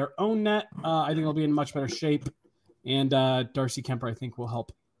out of their own net, I think they'll be in much better shape. And Darcy Kemper, I think, will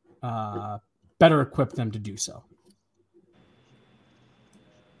help better equip them to do so.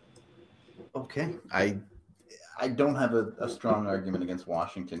 Okay. I don't have a strong argument against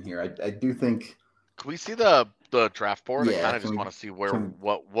Washington here. I do think. Can we see the draft board? Yeah, I kind of just want to see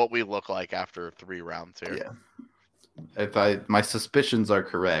what we look like after 3 rounds here. Yeah. If my suspicions are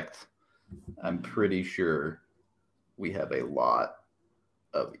correct, I'm pretty sure we have a lot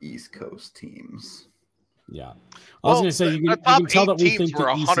of East Coast teams. Yeah. I was going to say, you can tell that we think were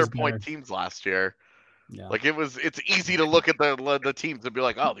 100-point teams last year. Yeah. Like it's easy to look at the teams and be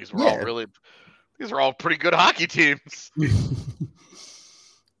like, oh, these were all really, These are all pretty good hockey teams.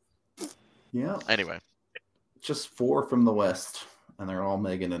 Yeah. Anyway. Just 4 from the West, and they're all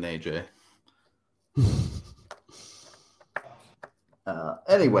Megan and AJ.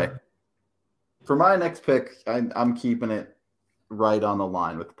 Anyway, for my next pick, I'm keeping it right on the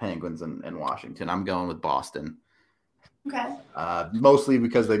line with the Penguins and Washington. I'm going with Boston. Okay. Mostly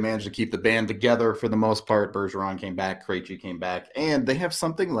because they managed to keep the band together for the most part. Bergeron came back, Krejci came back, and they have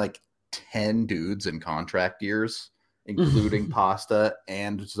something like 10 dudes in contract years, including Pasta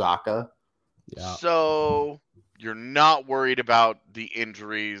and Zacha. Yeah. So you're not worried about the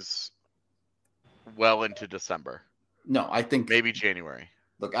injuries well into December? No, I think maybe January.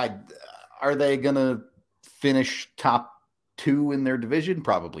 Look, are they going to finish top 2 in their division?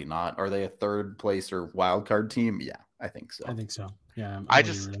 Probably not. Are they a third place or wild card team? Yeah, I think so. Yeah.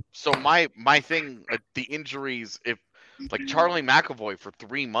 So my thing, the injuries, if like Charlie McAvoy for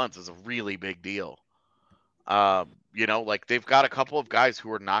 3 months is a really big deal. Like they've got a couple of guys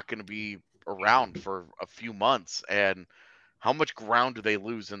who are not going to be around for a few months, and how much ground do they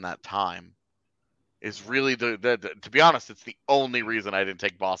lose in that time is really the to be honest, it's the only reason I didn't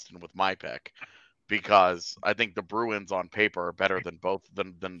take Boston with my pick, because I think the Bruins on paper are better than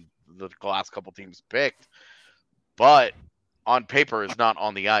than the last couple teams picked, but on paper is not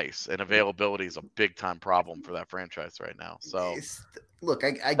on the ice, and availability is a big time problem for that franchise right now. So look,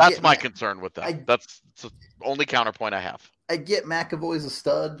 that's my concern with that. That's the only counterpoint I have. I get McAvoy's a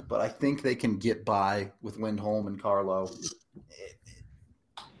stud, but I think they can get by with Lindholm and Carlo.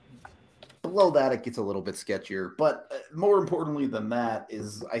 Below that, it gets a little bit sketchier. But more importantly than that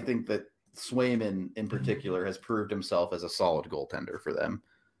is I think that Swayman in particular has proved himself as a solid goaltender for them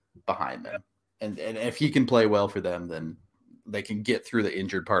behind them. And if he can play well for them, then they can get through the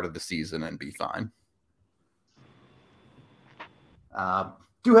injured part of the season and be fine.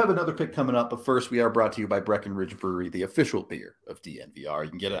 Do have another pick coming up, but first we are brought to you by Breckenridge Brewery, the official beer of DNVR. You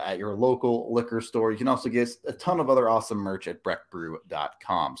can get it at your local liquor store. You can also get a ton of other awesome merch at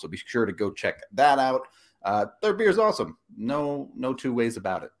breckbrew.com. So be sure to go check that out. Their beer is awesome. No 2 ways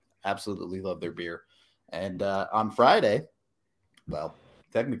about it. Absolutely love their beer. And on Friday, well,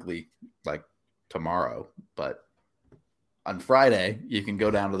 technically like tomorrow, but on Friday you can go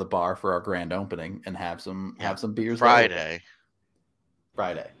down to the bar for our grand opening and have some beers. Friday.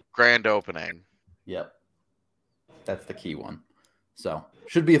 Grand opening. Yep. That's the key one. So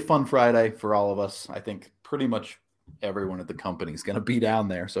should be a fun Friday for all of us. I think pretty much everyone at the company is going to be down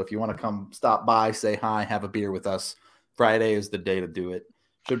there. So if you want to come stop by, say hi, have a beer with us, Friday is the day to do it.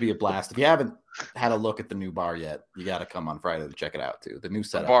 Should be a blast. If you haven't had a look at the new bar yet, you got to come on Friday to check it out too. The new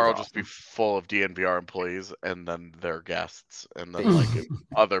setup. The bar will just be full of DNVR employees and then their guests, and then like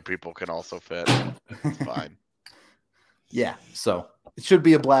other people can also fit. It's fine. Yeah, so it should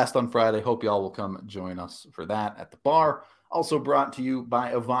be a blast on Friday. Hope y'all will come join us for that at the bar. Also brought to you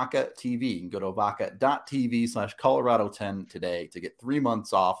by Avaca TV. You can go to avaca.tv/Colorado10 today to get 3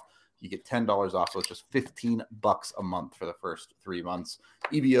 months off. You get $10 off, so it's just $15 a month for the first 3 months.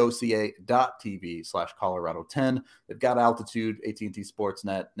 evoca.tv/Colorado10. They've got Altitude, AT&T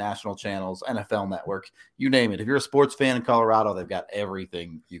Sportsnet, national channels, NFL Network, you name it. If you're a sports fan in Colorado, they've got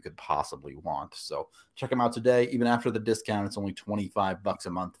everything you could possibly want. So check them out today. Even after the discount, it's only $25 a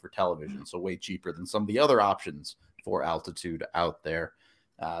month for television, so way cheaper than some of the other options for Altitude out there.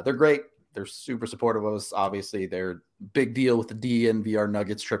 They're great. They're super supportive of us. Obviously, they're big deal with the DNVR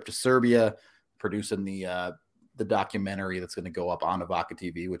Nuggets trip to Serbia, producing the documentary that's going to go up on Avaca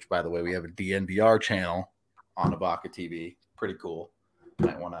TV, which, by the way, we have a DNVR channel on Avaca TV. Pretty cool.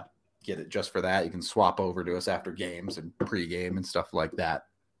 Might want to get it just for that. You can swap over to us after games and pregame and stuff like that.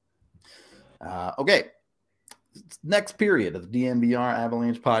 Okay. Next period of the DNVR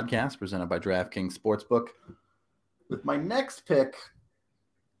Avalanche podcast presented by DraftKings Sportsbook. With my next pick,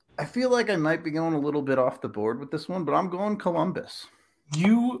 I feel like I might be going a little bit off the board with this one, but I'm going Columbus.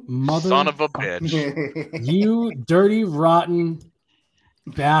 You mother son of a bitch. You dirty, rotten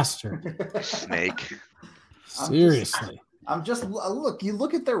bastard. Snake. Seriously. Look, you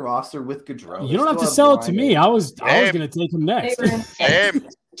look at their roster with Gaudreau. You don't have to sell it to me. I was going to take him next. Same.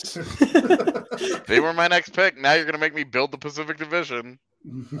 They were my next pick. Now you're going to make me build the Pacific Division.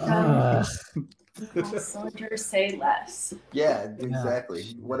 Sillinger, say less. Yeah, exactly.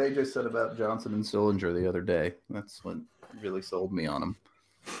 Yeah. What AJ said about Johnson and Sillinger the other day, that's what really sold me on him.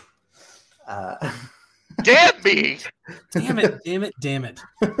 Damn me! Damn it.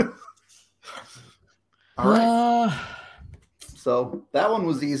 All right. So that one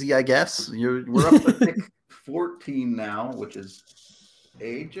was easy, I guess. We're up to pick 14 now, which is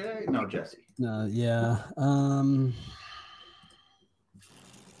AJ? No, Jesse. Yeah.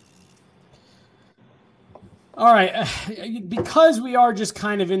 All right. Because we are just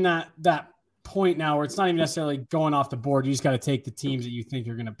kind of in that point now where it's not even necessarily going off the board. You just got to take the teams that you think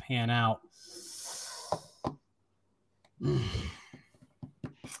are going to pan out. All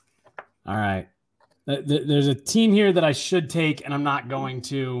right. There's a team here that I should take, and I'm not going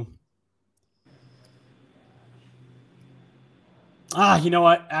to. You know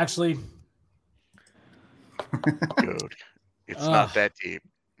what? Actually, dude, it's not that deep.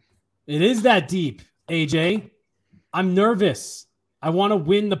 It is that deep, AJ. I'm nervous. I want to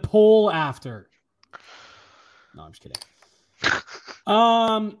win the poll after. No, I'm just kidding.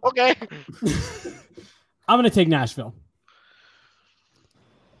 Okay. I'm going to take Nashville.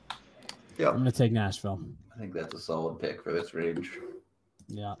 Yeah, I'm going to take Nashville. I think that's a solid pick for this range.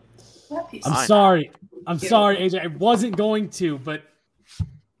 Yeah. I'm sorry, AJ. I wasn't going to, but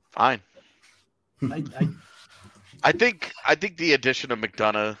fine. I I think the addition of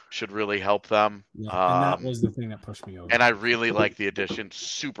McDonough should really help them. and that was the thing that pushed me over. And I really like the addition.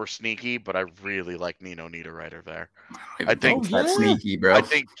 Super sneaky, but I really like Nino Niederreiter there. I think that's sneaky, bro. I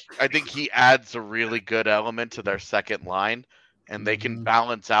think he adds a really good element to their second line, and they can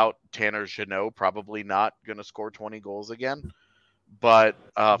balance out Tanner Jeannot, probably not going to score 20 goals again. But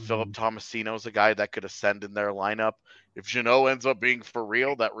Philip Tomasino's a guy that could ascend in their lineup. If Jeannot ends up being for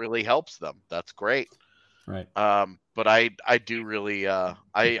real, that really helps them. That's great. Right. But I do really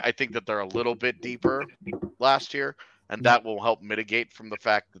I think that they're a little bit deeper last year, and that will help mitigate from the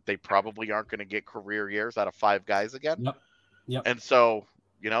fact that they probably aren't going to get career years out of 5 guys again. Yep. And so,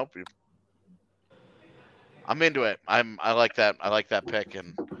 I'm into it. I like that. I like that pick.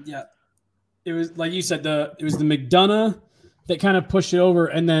 And yeah, it was like you said, it was the McDonough that kind of pushed it over,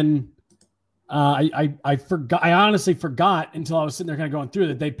 and then I forgot. I honestly forgot until I was sitting there kind of going through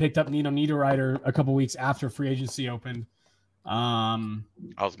that they picked up Nino Niederreiter a couple weeks after free agency opened. I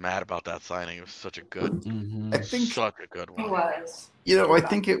was mad about that signing. It was such a good, I think such a good one. It was. I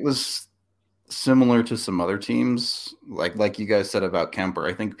think it was similar to some other teams, like you guys said about Kemper.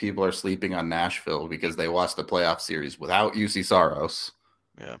 I think people are sleeping on Nashville because they watched the playoff series without UC Saros.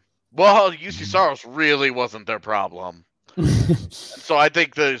 Yeah. Well, UC Saros really wasn't their problem. So I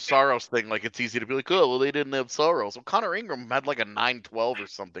think the Saros thing, it's easy to be like, oh, well, they didn't have Saros. Well, Connor Ingram had like a 9-12 or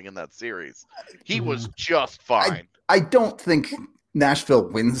something in that series. He was just fine. I don't think Nashville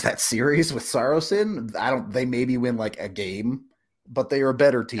wins that series with Saros in. They maybe win like a game, but they are a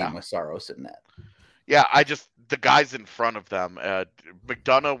better team with Saros in that. Yeah, the guys in front of them,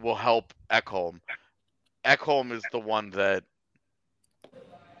 McDonough will help Ekholm. Ekholm is the one that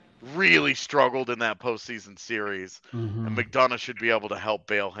really struggled in that postseason series, and McDonough should be able to help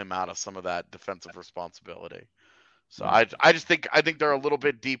bail him out of some of that defensive responsibility. So I think they're a little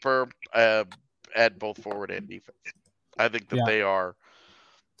bit deeper at both forward and defense. I think that they are.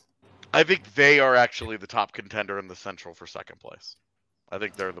 I think they are actually the top contender in the Central for second place. I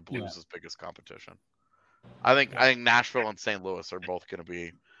think they're the Blues' biggest competition. I think Nashville and St. Louis are both going to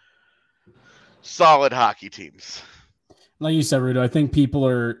be solid hockey teams. Like you said, Rudo, I think people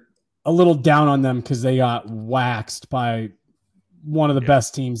are a little down on them because they got waxed by one of the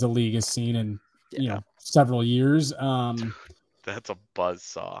best teams the league has seen in several years. That's a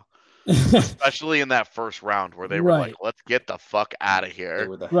buzzsaw, especially in that first round where they were like, "Let's get the fuck out of here." They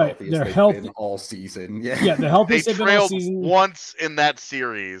were the healthiest they've been all season. Yeah, the healthiest they they've been all trailed season. Once in that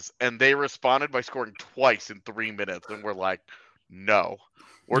series, and they responded by scoring twice in 3 minutes, and we're like, "No,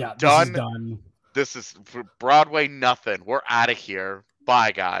 we're done. This is for Broadway. Nothing. We're out of here.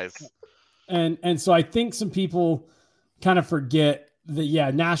 Bye, guys." And so I think some people kind of forget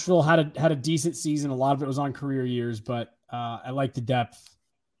that. Nashville had a decent season. A lot of it was on career years, but I like the depth.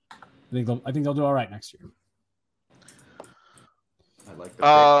 I think they'll do all right next year. I like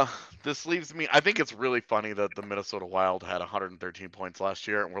the pick. This leaves me. I think it's really funny that the Minnesota Wild had 113 points last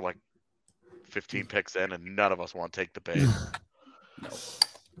year, and we're like 15 picks in, and none of us want to take the bait. No.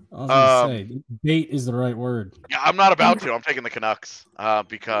 I was gonna say, bait is the right word. Yeah, I'm not about to. I'm taking the Canucks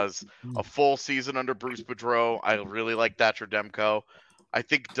because a full season under Bruce Boudreau. I really like Thatcher Demko. I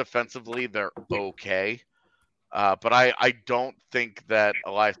think defensively they're okay, but I don't think that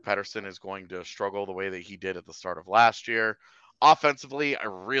Elias Pettersson is going to struggle the way that he did at the start of last year. Offensively, I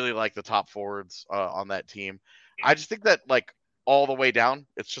really like the top forwards on that team. I just think that all the way down,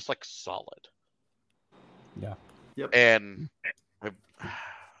 it's just solid. Yeah. Yep. And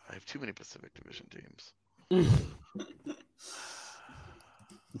I have too many Pacific Division teams. I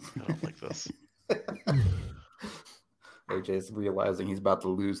don't like this. AJ's realizing he's about to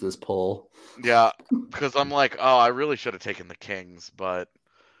lose this poll. Yeah, because I'm like, I really should have taken the Kings, but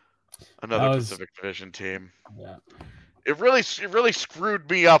another Pacific Division team. Yeah. It really screwed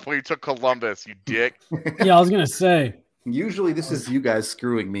me up when you took Columbus, you dick. Yeah, I was gonna say. Usually this is you guys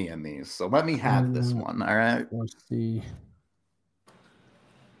screwing me in these, so let me have this one. All right. Let's see.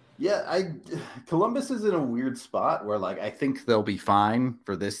 Yeah, Columbus is in a weird spot where like I think they'll be fine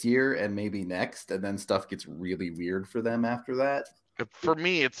for this year and maybe next, and then stuff gets really weird for them after that. For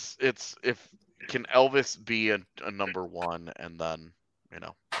me, it's if can Elvis be a number one, and then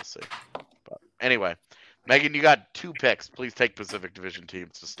we'll see. But anyway, Megan, you got 2 picks. Please take Pacific Division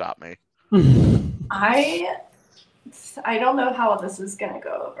teams to stop me. I don't know how this is gonna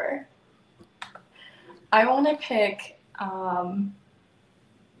go over. I want to pick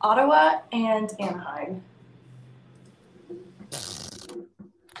Ottawa and Anaheim.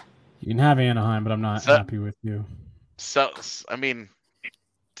 You can have Anaheim, but I'm not happy with you. Sell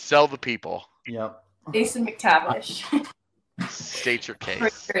the people. Yep. Mason McTavish. State your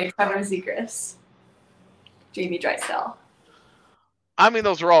case. Trevor Zegras. Jamie Drysdale. I mean,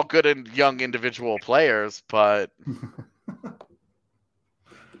 those are all good and young individual players, but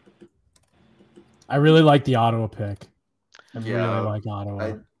I really like the Ottawa pick. I really like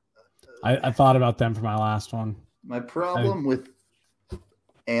Ottawa. I thought about them for my last one. My problem with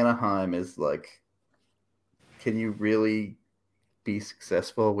Anaheim is like, can you really be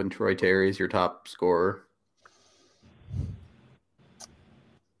successful when Troy Terry is your top scorer?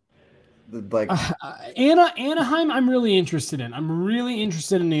 Like Anaheim, I'm really interested in. I'm really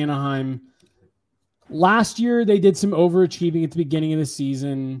interested in Anaheim. Last year, they did some overachieving at the beginning of the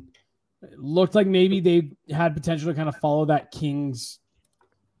season. It looked like maybe they had potential to kind of follow that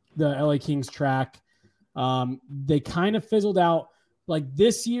the LA Kings track. They kind of fizzled out. Like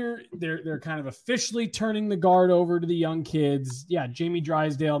this year, they're kind of officially turning the guard over to the young kids. Yeah, Jamie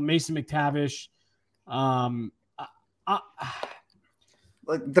Drysdale, Mason McTavish.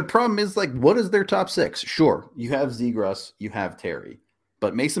 Like the problem is like, what is their top 6? Sure, you have Zegras, you have Terry,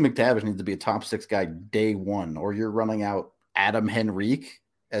 but Mason McTavish needs to be a top 6 guy day one, or you're running out Adam Henrique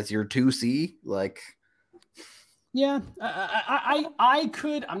as your 2C. Like, yeah, I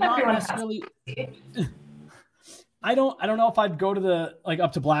could. I'm not necessarily. I don't know if I'd go to the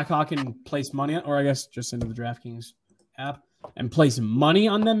up to Blackhawk and place money on, or I guess just into the DraftKings app and place money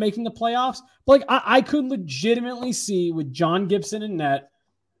on them making the playoffs. But I could legitimately see with John Gibson and net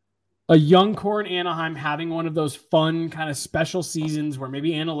a young core in Anaheim having one of those fun kind of special seasons where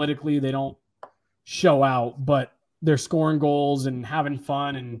maybe analytically they don't show out, but they're scoring goals and having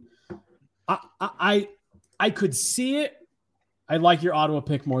fun. And I could see it. I like your Ottawa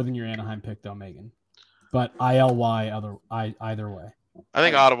pick more than your Anaheim pick, though, Megan. But ILY either way. I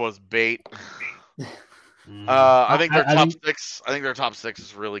think Ottawa's bait. I think their top 6. I think their top 6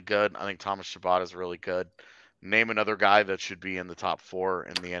 is really good. I think Thomas Chabot is really good. Name another guy that should be in the top 4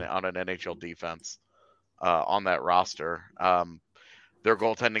 on an NHL defense on that roster. Their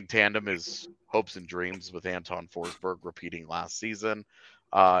goaltending tandem is hopes and dreams with Anton Forsberg repeating last season,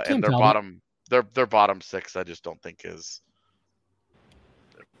 and their bottom 6 I just don't think is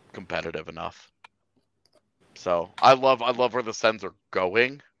competitive enough. So I love where the Sens are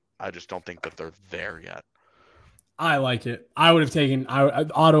going. I just don't think that they're there yet. I like it. I would have taken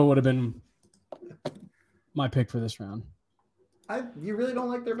Ottawa would have been my pick for this round. You really don't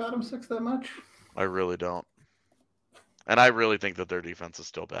like their bottom 6 that much? I really don't. And I really think that their defense is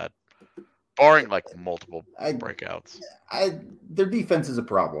still bad. Barring multiple breakouts. Their defense is a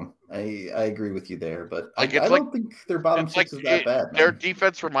problem. I agree with you there, but I don't think their bottom 6 is that bad. Man. Their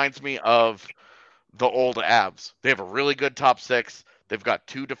defense reminds me of the old Avs. They have a really good top 6. They've got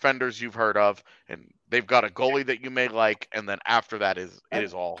 2 defenders you've heard of, and they've got a goalie that you may like, and then after that it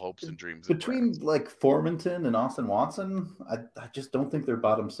is all hopes and dreams. Between Formenton and Austin Watson, I just don't think their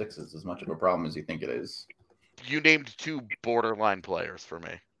bottom 6 is as much of a problem as you think it is. You named 2 borderline players for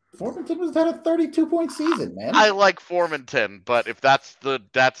me. Formenton had a 32-point season, man. I like Formenton, but if that's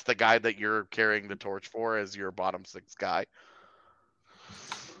the guy that you're carrying the torch for as your bottom 6 guy,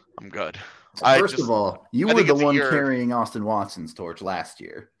 I'm good. First of all, you were the one carrying Austin Watson's torch last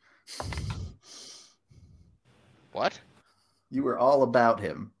year. What? You were all about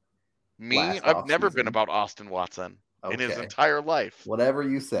him. Me? I've never been about Austin Watson in his entire life. Whatever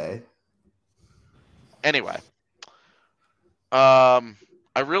you say. Anyway.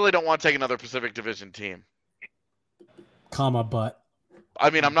 I really don't want to take another Pacific Division team. But. I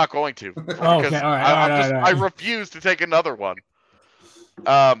mean, I'm not going to. Okay, all right. I refuse to take another one.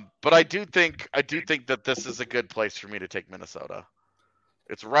 But I do think that this is a good place for me to take Minnesota.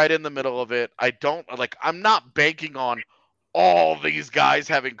 It's right in the middle of it. I'm not banking on all these guys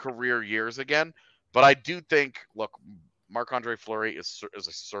having career years again, but I do think, Marc-Andre Fleury is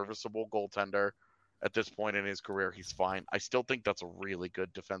a serviceable goaltender. at this point in his career, he's fine. I still think that's a really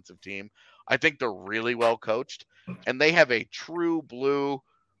good defensive team. I think they're really well coached, and they have a true blue,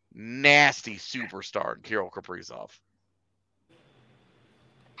 nasty superstar in Kirill Kaprizov.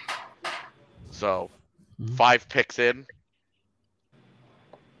 So, 5 picks in,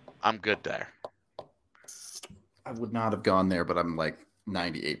 I'm good there. I would not have gone there, but I'm like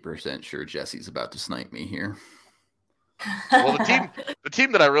 98% sure Jesse's about to snipe me here. Well, the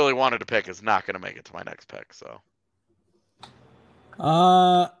team that I really wanted to pick is not going to make it to my next pick. So,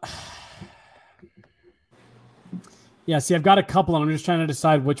 yeah. See, I've got a couple, and I'm just trying to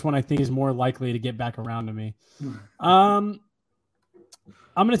decide which one I think is more likely to get back around to me. I'm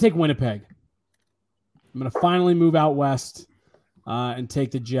going to take Winnipeg. I'm going to finally move out west and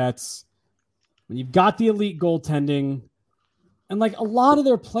take the Jets. When you've got the elite goaltending, and like a lot of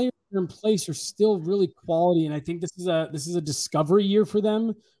their players in place are still really quality, and I think this is a discovery year for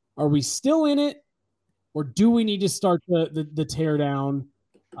them. Are we still in it, or do we need to start the tear down?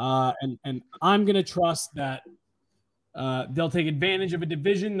 And I'm going to trust that they'll take advantage of a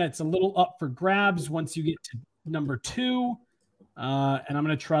division that's a little up for grabs once you get to number 2, and I'm going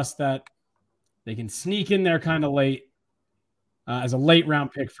to trust that they can sneak in there kind of late as a late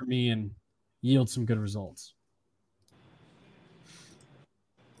round pick for me and yield some good results.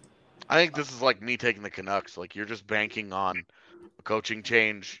 I think this is like me taking the Canucks. Like, you're just banking on a coaching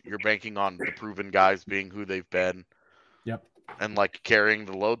change. You're banking on the proven guys being who they've been. Yep. And like carrying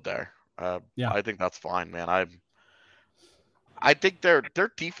the load there. Yeah. I think that's fine, man. I think their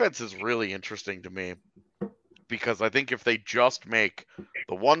defense is really interesting to me, because I think if they just make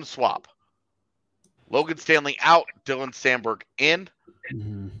the one swap, Logan Stanley out, Dylan Sandberg in,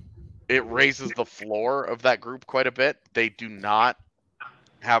 it raises the floor of that group quite a bit. They do not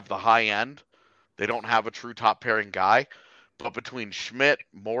have the high end. They don't have a true top pairing guy. But between Schmidt,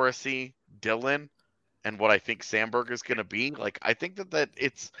 Morrissey, Dylan, and what I think Sandberg is going to be, like, I think that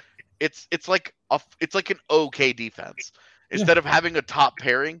it's like an okay defense. Instead of having a top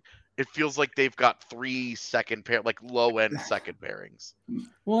pairing, it feels like they've got 3 second pair, like low end second pairings.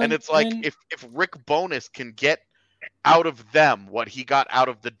 Well, and it's like if Rick Bowness can get out of them what he got out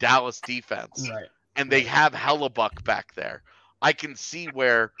of the Dallas defense, right, and they have Hellebuck back there, I can see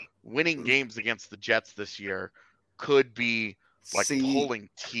where winning games against the Jets this year could be like pulling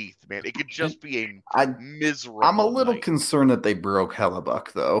teeth, man. It could just be a miserable I'm a little night. concerned that they broke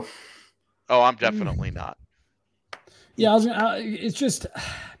Hellebuck, though. Oh, I'm definitely not. Yeah, it's just...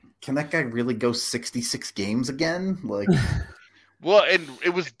 Can that guy really go 66 games again? Like, well, and it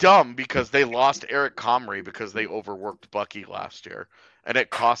was dumb because they lost Eric Comrie because they overworked Bucky last year, and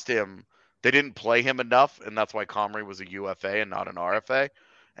it cost him. They didn't play him enough, and that's why Comrie was a UFA and not an RFA.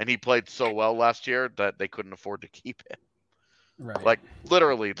 And he played so well last year that they couldn't afford to keep him. Right. Like,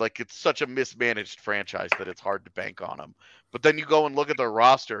 literally, like, it's such a mismanaged franchise that it's hard to bank on them. But then you go and look at their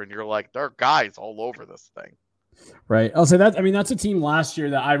roster, and you're like, there are guys all over this thing. Right. I'll say that. I mean, that's a team last year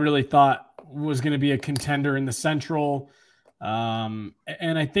that I really thought was going to be a contender in the Central. And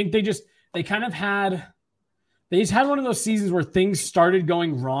I think they just had one of those seasons where things started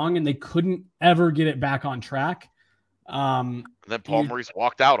going wrong and they couldn't ever get it back on track. And then Paul Maurice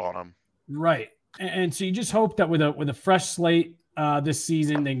walked out on them. Right. And so you just hope that with a fresh slate this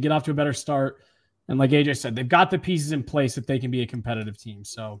season, they can get off to a better start. And like AJ said, they've got the pieces in place that they can be a competitive team.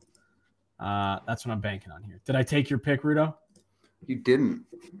 So that's what I'm banking on here. Did I take your pick, Rudo? You didn't.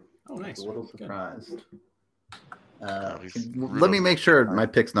 Oh, nice. A little surprised. Let Let me make sure my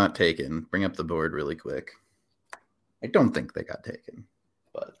pick's not taken. Bring up the board really quick. I don't think they got taken,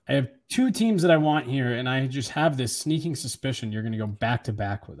 but I have 2 teams that I want here, and I just have this sneaking suspicion you're going to go back to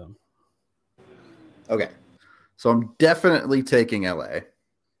back with them. Okay. So I'm definitely taking LA.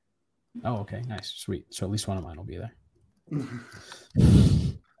 Oh, okay. Nice. Sweet. So at least one of mine will be there.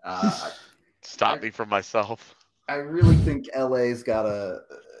 Stop me from myself. I really think LA's gotta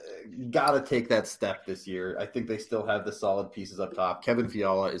take that step this year. I think they still have the solid pieces up top. Kevin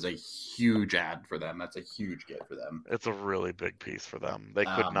Fiala is a huge add for them. That's a huge get for them. It's a really big piece for them. They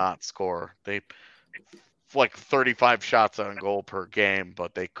could not score. They like 35 shots on goal per game,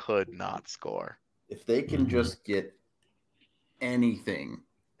 but they could not score. If they can just get anything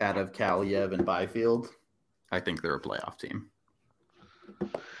out of Kaliev and Byfield, I think they're a playoff team.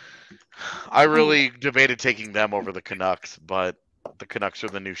 I really debated taking them over the Canucks, but the Canucks are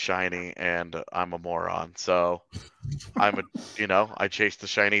the new shiny, and I'm a moron. So I chase the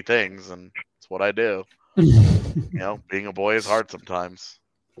shiny things, and it's what I do. Being a boy is hard sometimes.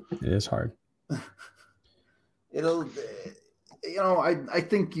 It is hard. I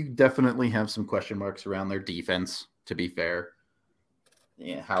think you definitely have some question marks around their defense, to be fair.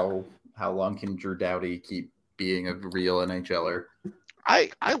 Yeah, how how long can Drew Doughty keep being a real NHLer? I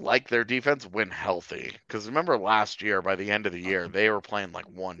like their defense when healthy, because remember last year, by the end of the year, they were playing like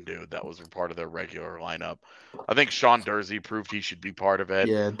one dude that was a part of their regular lineup. I think Sean Dursey proved he should be part of it.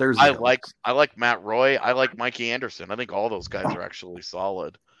 Yeah, Dursey. I like Matt Roy. I like Mikey Anderson. I think all those guys are actually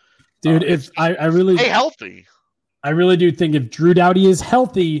solid. Dude, if I really stay healthy. I really do think if Drew Doughty is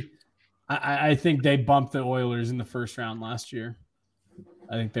healthy, I think they bumped the Oilers in the first round last year.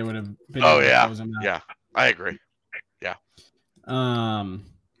 I think they would have been. Oh yeah, yeah, I agree. Yeah.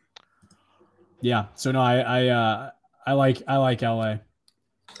 So no, I like LA. I like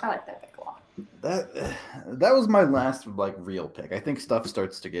that pick a lot. That was my last like real pick. I think stuff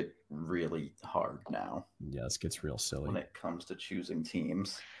starts to get really hard now. Yeah, this gets real silly when it comes to choosing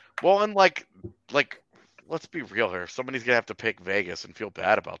teams. Well, and like let's be real here. Somebody's gonna have to pick Vegas and feel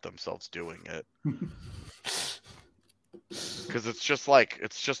bad about themselves doing it. Because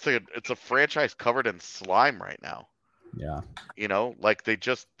it's a franchise covered in slime right now. Yeah. You know, like they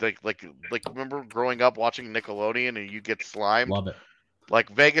just like remember growing up watching Nickelodeon and you get slime? Love it. Like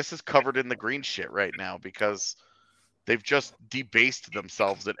Vegas is covered in the green shit right now because they've just debased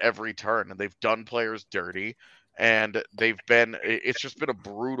themselves at every turn and they've done players dirty and it's just been a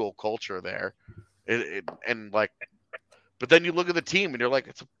brutal culture there. But then you look at the team and you're like,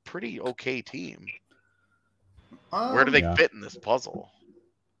 it's a pretty okay team. Where do they fit in this puzzle?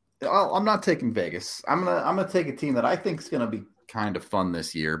 I'm not taking Vegas. I'm gonna take a team that I think is gonna be kind of fun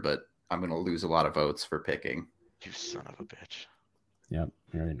this year, but I'm gonna lose a lot of votes for picking. You son of a bitch. Yep,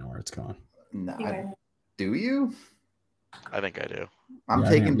 you already know where it's going. Nah, do you? I think I do. I'm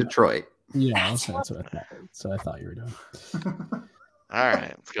taking Detroit. Yeah, that's what I thought. So I thought you were doing. All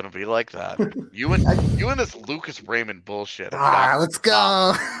right, it's gonna be like that. You and this Lucas Raymond bullshit. Let's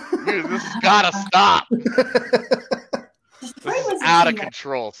go. Dude, this has gotta stop. This is out of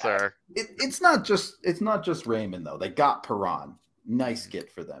control, sir. It's not just Raymond though. They got Perron. Nice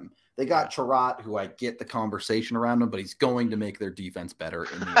get for them. They got Chirot, who I get the conversation around him, but he's going to make their defense better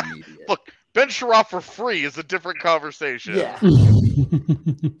in the immediate. Look, Ben Chirot for free is a different conversation. Yeah.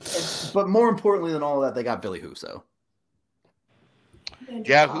 But more importantly than all of that, they got Billy Husso.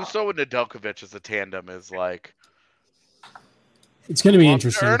 Yeah, Husso and Nedeljkovic as a tandem is like it's going to be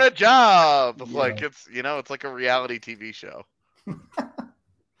interesting. Earn a job. Yeah. Like it's like a reality TV show.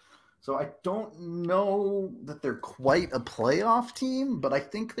 So I don't know that they're quite a playoff team, but I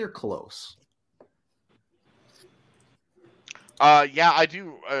think they're close. Yeah, I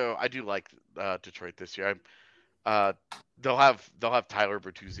do like Detroit this year. They'll have Tyler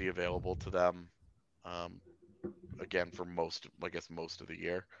Bertuzzi available to them. Again for most of the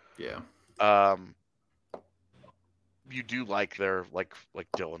year. Yeah. You do like their like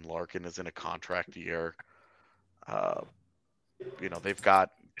Dylan Larkin is in a contract year. They've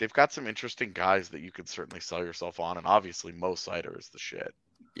got some interesting guys that you could certainly sell yourself on, and obviously Mo Seider is the shit.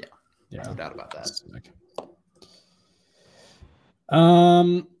 Yeah, no doubt about that.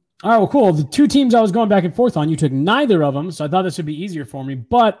 All right, well, cool. The two teams I was going back and forth on, you took neither of them, so I thought this would be easier for me.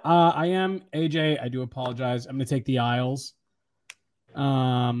 But I am AJ. I do apologize. I'm going to take the Isles.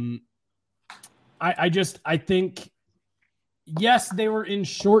 I think. Yes, they were in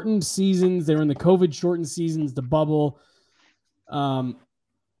shortened seasons. They were in the COVID shortened seasons, the bubble. But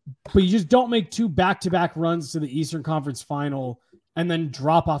you just don't make two back-to-back runs to the Eastern Conference Final and then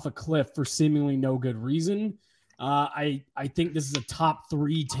drop off a cliff for seemingly no good reason. I think this is a top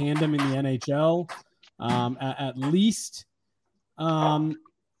 3 tandem in the NHL, at least.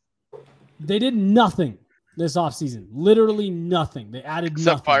 They did nothing this offseason. Literally nothing. They added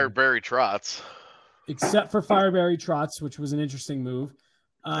nothing. Except Fireberry Trotz. Except for Fireberry Trotz, which was an interesting move.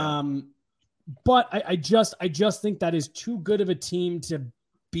 But I just think that is too good of a team to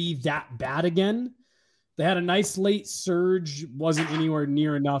be that bad again. They had a nice late surge, wasn't anywhere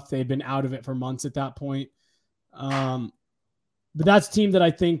near enough. They had been out of it for months at that point. But that's a team that I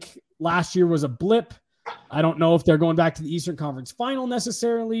think last year was a blip. I don't know if they're going back to the Eastern Conference Final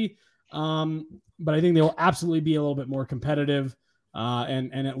necessarily, but I think they will absolutely be a little bit more competitive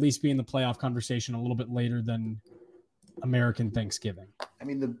and at least be in the playoff conversation a little bit later than American Thanksgiving. I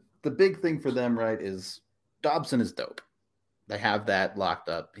mean, the big thing for them, right, is Dobson is dope. They have that locked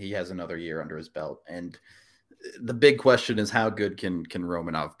up. He has another year under his belt. And the big question is how good can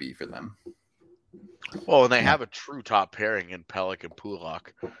Romanov be for them? Well, and they have a true top pairing in Pelech and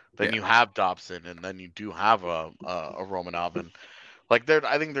Pulak. Then you have Dobson, and then you do have a Romanov. And like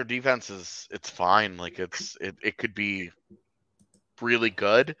I think their defense it's fine. Like it could be really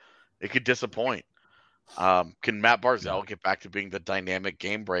good. It could disappoint. Can Matt Barzal get back to being the dynamic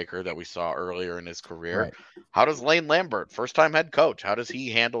game breaker that we saw earlier in his career? Right. How does Lane Lambert, first-time head coach, how does he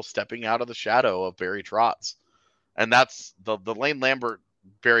handle stepping out of the shadow of Barry Trotz? And that's the Lane Lambert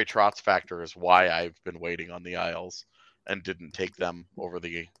Barry Trotz factor is why I've been waiting on the Isles and didn't take them over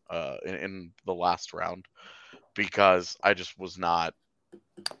the in the last round, because I just was not.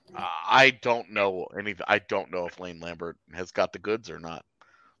 I don't know anything. I don't know if Lane Lambert has got the goods or not.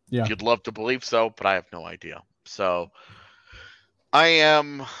 Yeah. You'd love to believe so, but I have no idea. So I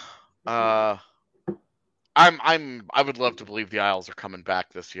am I would love to believe the Isles are coming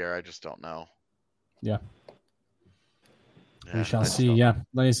back this year. I just don't know. Yeah. Yeah, We shall see. Yeah.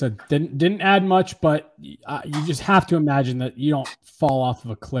 Like I said, didn't add much, but you just have to imagine that you don't fall off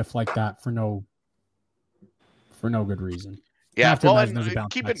of a cliff like that for no good reason. Yeah, well, and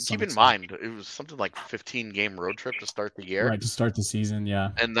keep in mind, it was something like 15-game road trip to start the year. Right, to start the season, yeah.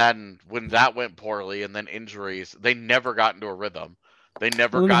 And then when that went poorly, and then injuries, they never got into a rhythm. They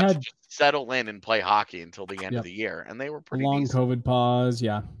never got to just settle in and play hockey until the end of the year, and they were pretty long decent. COVID pause,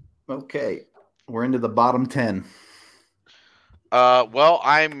 yeah. Okay, we're into the bottom 10. Well,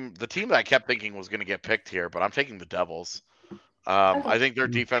 I'm the team that I kept thinking was going to get picked here, but I'm taking the Devils. I think their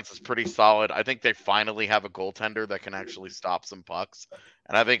defense is pretty solid. I think they finally have a goaltender that can actually stop some pucks,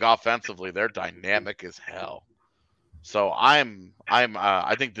 and I think offensively they're dynamic as hell. So I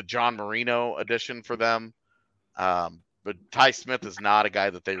think the John Marino addition for them. But Ty Smith is not a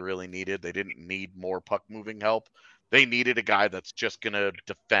guy that they really needed. They didn't need more puck moving help. They needed a guy that's just gonna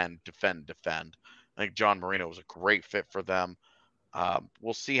defend. I think John Marino was a great fit for them.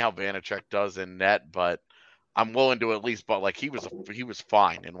 We'll see how Vanacek does in net, but I'm willing to at least, but like he was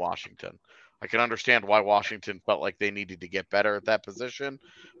fine in Washington. I can understand why Washington felt like they needed to get better at that position,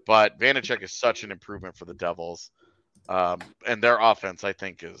 but Vanacek is such an improvement for the Devils. And their offense, I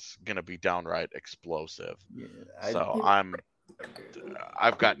think, is going to be downright explosive. Yeah,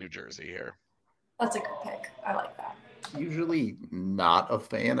 I've got New Jersey here. That's a good pick. I like that. Usually not a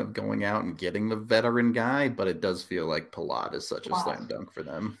fan of going out and getting the veteran guy, but it does feel like Palat is such a slam dunk for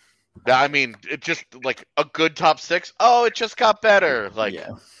them. I mean, it just like a good top six. Oh, it just got better. Like, yeah.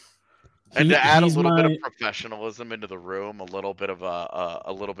 And to add a little bit of professionalism into the room, a little bit of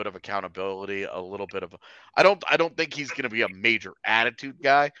accountability, a little bit of. I don't think he's going to be a major attitude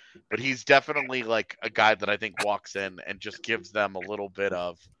guy, but he's definitely like a guy that I think walks in and just gives them a little bit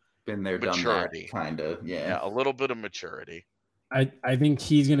of been there, maturity, done that, kind of, yeah, a little bit of maturity. I think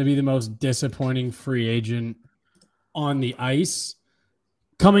he's going to be the most disappointing free agent on the ice.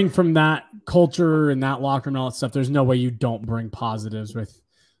 Coming from that culture and that locker room and all that stuff, there's no way you don't bring positives with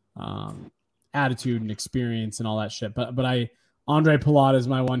attitude and experience and all that shit. But Andre Palat is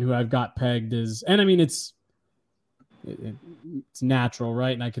my one who I've got pegged as, and I mean it's natural,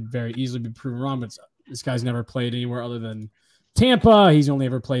 right? And I could very easily be proven wrong, but this guy's never played anywhere other than Tampa. He's only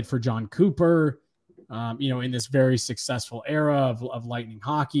ever played for John Cooper. In this very successful era of Lightning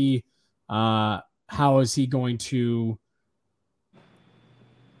hockey. How is he going to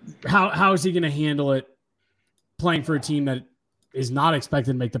handle it playing for a team that is not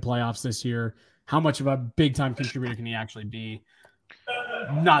expected to make the playoffs this year? How much of a big time contributor can he actually be?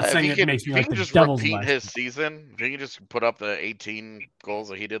 Not saying it makes me like the Devils. If he can just repeat his season, if he can just put up the 18 goals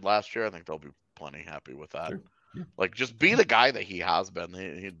that he did last year, I think they'll be plenty happy with that. Sure. Yeah. Like, just be the guy that he has been.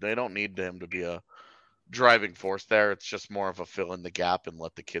 They don't need him to be a driving force there. It's just more of a fill in the gap and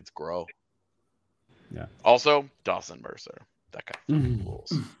let the kids grow. Yeah. Also, Dawson Mercer. That guy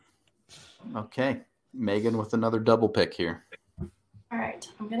rules. Okay. Megan with another double pick here. All right.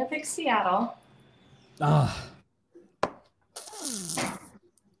 I'm going to pick Seattle.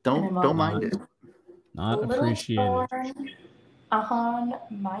 Don't mind it. Not appreciated. On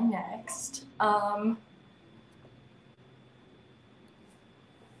my next.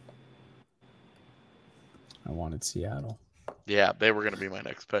 I wanted Seattle. Yeah, they were going to be my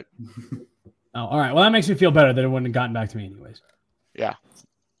next pick. Oh, all right. Well, that makes me feel better that it wouldn't have gotten back to me anyways. Yeah.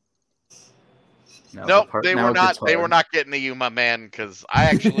 Nope, they were not. They were not getting to you, my man, because I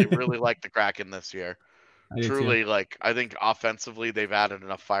actually really like the Kraken this year. Truly, I think offensively they've added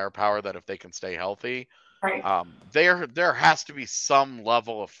enough firepower that if they can stay healthy, right. There has to be some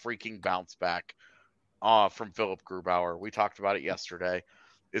level of freaking bounce back from Philip Grubauer. We talked about it yesterday.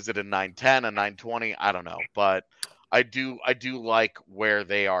 Is it a 9-10, a 9-20? I don't know, but I do like where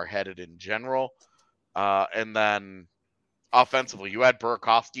they are headed in general. And then offensively, you had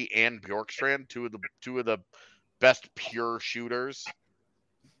Burakovsky and Bjorkstrand, two of the best pure shooters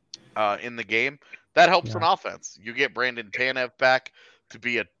in the game. That helps on offense. You get Brandon Tanev back to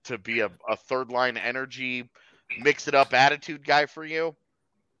be a third line energy, mix it up attitude guy for you.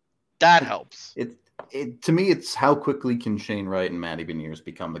 That helps. To me, it's how quickly can Shane Wright and Matty Beniers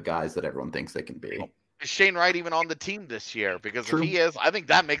become the guys that everyone thinks they can be. Is Shane Wright even on the team this year? Because True. if he is, I think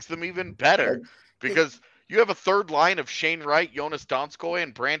that makes them even better. Because you have a third line of Shane Wright, Jonas Donskoy,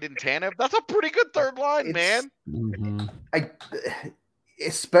 and Brandon Tanev. That's a pretty good third line, man.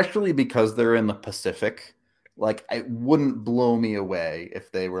 Especially because they're in the Pacific. Like, it wouldn't blow me away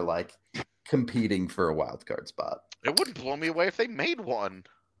if they were like competing for a wild card spot. It wouldn't blow me away if they made one.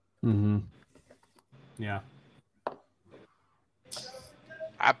 Yeah.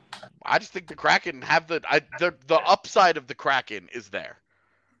 I just think the Kraken have the upside of the Kraken is there.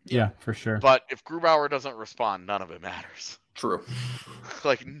 Yeah, for sure. But if Grubauer doesn't respond, none of it matters. True.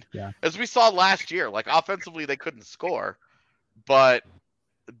 Like, as we saw last year, like offensively they couldn't score, but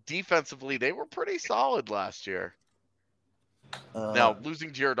defensively they were pretty solid last year. Now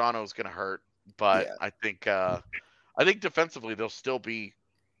losing Giordano is going to hurt, but I think defensively they'll still be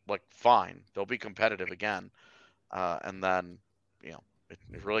like fine. They'll be competitive again, and then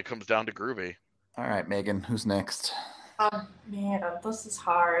it really comes down to Groovy. All right, Megan, who's next? Man, this is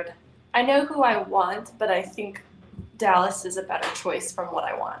hard. I know who I want, but I think Dallas is a better choice from what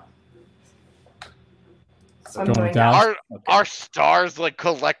I want. So I'm going Dallas. Our stars like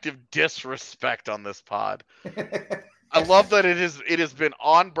collective disrespect on this pod. I love that it has been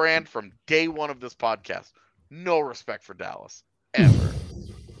on brand from day one of this podcast. No respect for Dallas ever.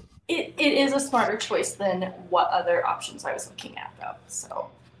 It is a smarter choice than what other options I was looking at, though. So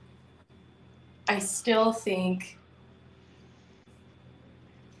I still think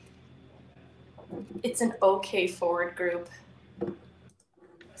it's an okay forward group.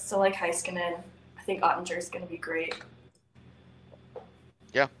 Still like Heiskanen. I think Ottinger is going to be great.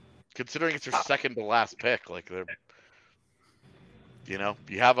 Yeah, considering it's your second to last pick, like they're,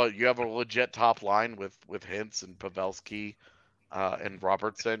 you have a legit top line with Hintz and Pavelski. And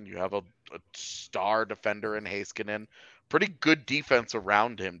Robertson, you have a star defender in Heiskanen. Pretty good defense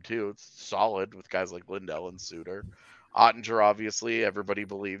around him, too. It's solid with guys like Lindell and Suter. Ottinger, obviously, everybody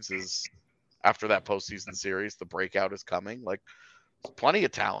believes is, after that postseason series, the breakout is coming. Like, there's plenty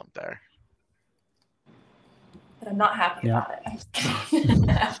of talent there. But I'm not happy about it.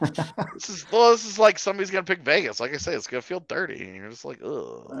 This is like somebody's going to pick Vegas. Like I say, it's going to feel dirty. And you're just like,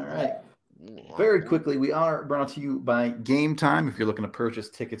 ugh. All right. Very quickly, we are brought to you by Game Time. If you're looking to purchase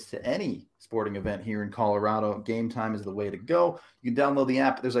tickets to any sporting event here in Colorado, Game Time is the way to go. You can download the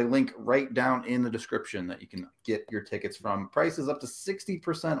app. There's a link right down in the description that you can get your tickets from. Prices up to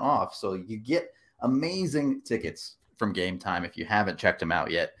 60% off. So you get amazing tickets from Game Time. If you haven't checked them out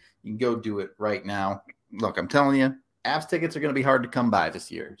yet, you can go do it right now. Look, I'm telling you, Avs tickets are going to be hard to come by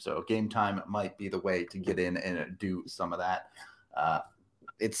this year. So Game Time might be the way to get in and do some of that.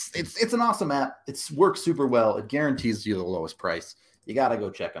 It's an awesome app. It works super well. It guarantees you the lowest price. You got to go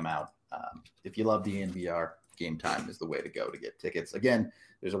check them out. If you love DNVR, Game Time is the way to go to get tickets. Again,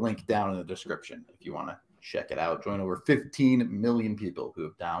 there's a link down in the description if you want to check it out. Join over 15 million people who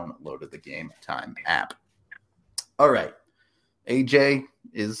have downloaded the Game Time app. All right. AJ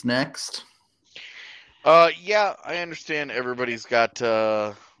is next. Yeah, I understand everybody's got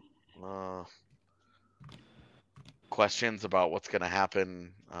questions about what's going to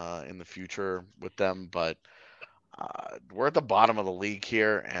happen in the future with them, but we're at the bottom of the league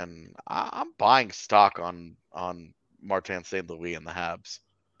here, and I'm buying stock on Martin St. Louis and the Habs.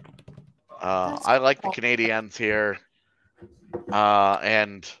 I like the Canadiens here,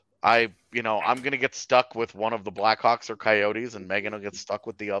 and I'm going to get stuck with one of the Blackhawks or Coyotes, and Megan will get stuck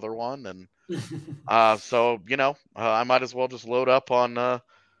with the other one, and so I might as well just load up on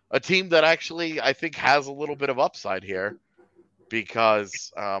a team that actually I think has a little bit of upside here,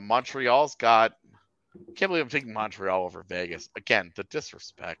 because Montreal's got. I can't believe I'm taking Montreal over Vegas again. The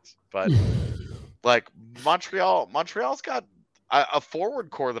disrespect, but like Montreal's got a forward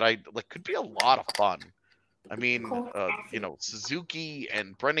core that I like could be a lot of fun. I mean, Suzuki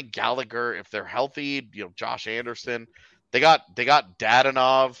and Brendan Gallagher, if they're healthy, Josh Anderson, they got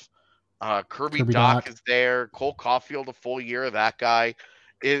Dadonov, Kirby Dach is there, Cole Caulfield a full year of that guy.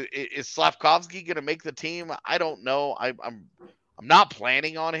 Is Slavkovsky going to make the team? I don't know. I'm not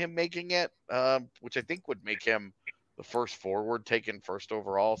planning on him making it, which I think would make him the first forward taken first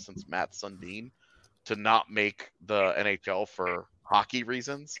overall since Matt Sundin to not make the NHL for hockey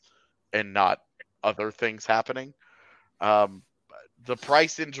reasons and not other things happening. The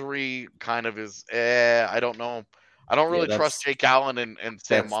Price injury kind of is, I don't know. I don't really trust Jake Allen and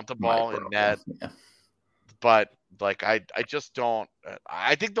Sam Montembeault in net, but like I just don't.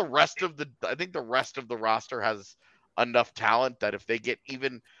 I think the rest of the roster has enough talent that if they get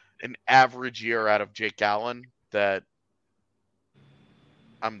even an average year out of Jake Allen, that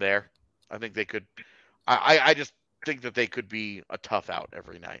I'm there. I think they could I just think that they could be a tough out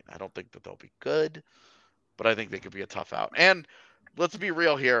every night. I don't think that they'll be good, but I think they could be a tough out. And let's be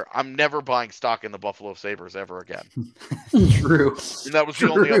real here. I'm never buying stock in the Buffalo Sabres ever again. True. And that was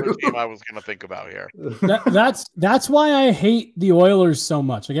the only other team I was going to think about here. That's why I hate the Oilers so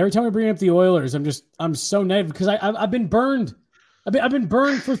much. Like every time I bring up the Oilers, I'm so negative because I've been burned. I've been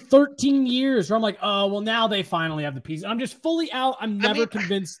burned for 13 years where I'm like, oh, well, now they finally have the pieces. I'm just fully out. I'm never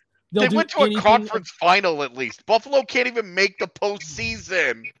convinced they'll do went to a conference final at least. Buffalo can't even make the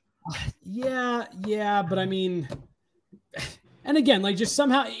postseason. Yeah, but I mean, and again, like just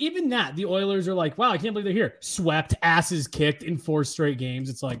somehow, even that, the Oilers are like, wow, I can't believe they're here. Swept, asses kicked in 4 straight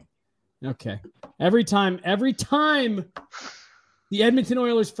games. It's like, okay. Every time the Edmonton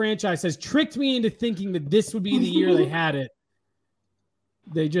Oilers franchise has tricked me into thinking that this would be the year they had it.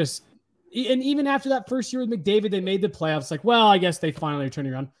 They just, and even after that first year with McDavid, they made the playoffs. Like, well, I guess they finally are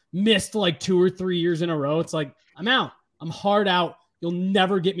turning around. Missed like 2 or 3 years in a row. It's like, I'm out. I'm hard out. You'll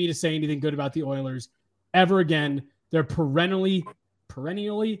never get me to say anything good about the Oilers ever again. They're perennially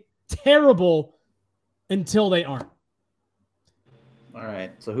terrible until they aren't. All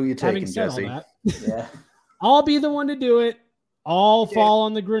right. So who you taking, Jesse? All that, yeah. I'll be the one to do it. I'll fall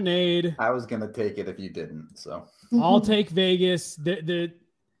on the grenade. I was going to take it if you didn't. So I'll take Vegas. The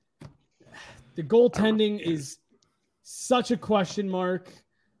goaltending is such a question mark.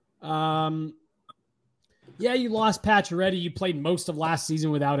 Yeah, you lost Pacioretty. You played most of last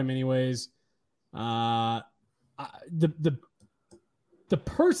season without him anyways. The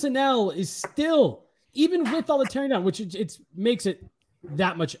personnel is still, even with all the tearing down, which it makes it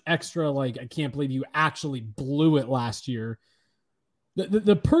that much extra. Like, I can't believe you actually blew it last year.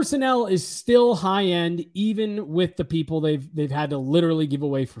 The personnel is still high end, even with the people they've had to literally give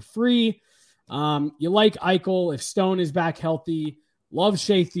away for free. You like Eichel if Stone is back healthy. Love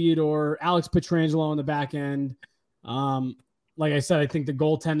Shea Theodore, Alex Pietrangelo on the back end. Like I said, I think the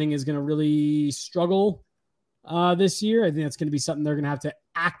goaltending is going to really struggle this year. I think that's going to be something they're going to have to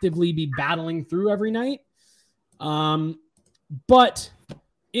actively be battling through every night. But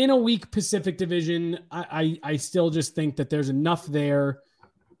in a weak Pacific Division, I still just think that there's enough there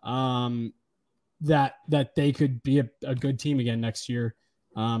that they could be a good team again next year.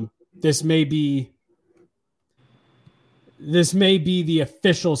 This may be the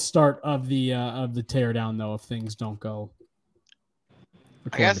official start of the teardown, though, if things don't go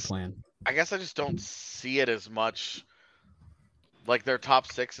according to plan. I guess I just don't see it as much. Like, their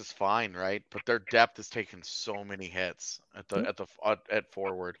top 6 is fine, right? But their depth has taken so many hits at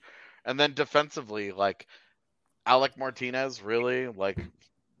forward, and then defensively, like Alec Martinez, really, like,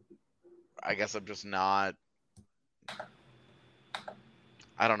 I guess I'm just not.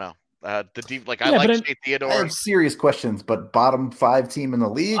 I don't know. I like Shea Theodore. I have serious questions, but bottom 5 team in the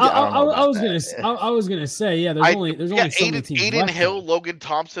league. I was gonna say, yeah. There's only so many teams Aiden left Hill, Logan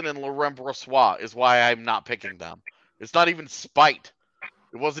Thompson, and Laurent Brossoit is why I'm not picking them. It's not even spite.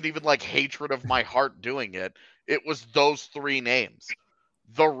 It wasn't even like hatred of my heart doing it. It was those 3 names.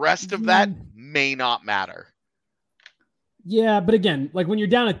 The rest of that may not matter. Yeah, but again, like when you're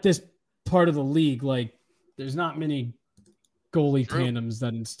down at this part of the league, like there's not many goalie tandems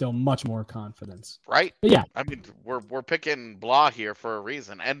that instill much more confidence. Right? But yeah. I mean, we're picking blah here for a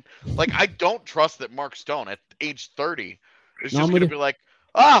reason. And like, I don't trust that Mark Stone at age 30 is just going to be like,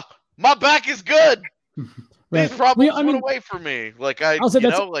 my back is good. Right. These problems went away from me. Like, that's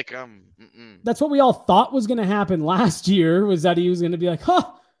what we all thought was going to happen last year, was that he was going to be like,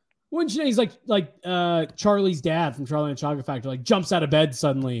 wouldn't you know, he's like Charlie's dad from Charlie and the Chocolate Factory, like jumps out of bed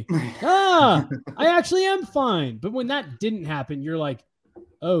suddenly. I actually am fine. But when that didn't happen, you're like,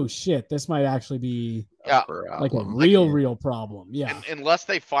 oh shit, this might actually be like a real problem. Yeah. Unless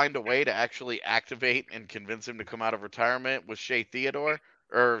they find a way to actually activate and convince him to come out of retirement with Shea Theodore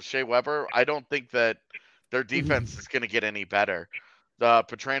or Shea Weber, I don't think that their defense is going to get any better.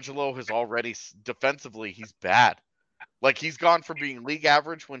 Pietrangelo has already, defensively, he's bad. Like, he's gone from being league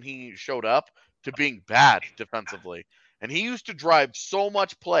average when he showed up to being bad defensively. And he used to drive so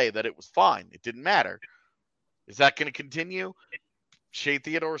much play that it was fine. It didn't matter. Is that going to continue? Shea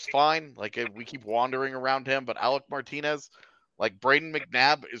Theodore's fine. Like, we keep wandering around him. But Alec Martinez, like Braden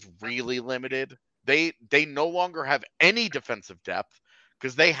McNabb, is really limited. They no longer have any defensive depth,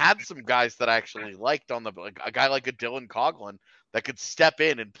 because they had some guys that I actually liked on like a guy like a Dylan Coughlin that could step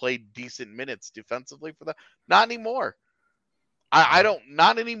in and play decent minutes defensively for them. Not anymore.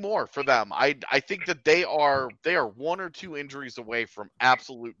 Not anymore for them. I think that they are 1 or 2 injuries away from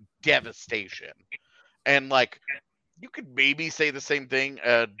absolute devastation. And like, you could maybe say the same thing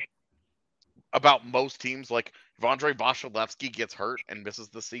about most teams. Like, Andrei Vasilevsky gets hurt and misses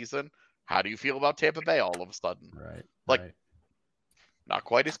the season, how do you feel about Tampa Bay all of a sudden? Right. Not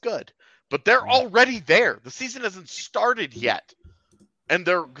quite as good. But they're already there. The season hasn't started yet. And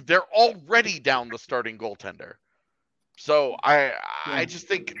they're already down the starting goaltender. So I just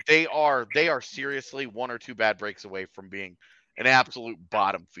think they are seriously one or two bad breaks away from being an absolute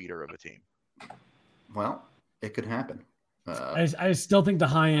bottom feeder of a team. Well, it could happen. I still think the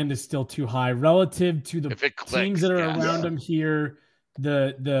high end is still too high relative to the teams that are around them here.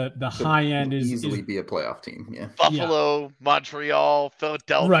 The high end is easily be a playoff team. Yeah, Buffalo, Montreal,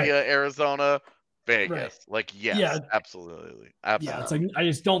 Philadelphia, Arizona, Vegas. Absolutely. Yeah, it's like I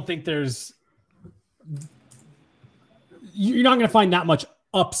just don't think there's. You're not going to find that much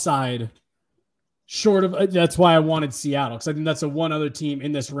upside. Short of that's why I wanted Seattle, because I think that's the one other team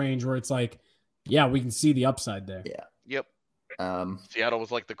in this range where it's like, yeah, we can see the upside there. Yeah. Yep. Seattle was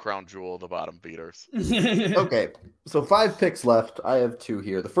like the crown jewel of the bottom feeders. Okay, so 5 picks left. I have 2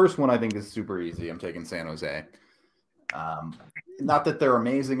 here. The first one I think is super easy. I'm taking San Jose. Not that they're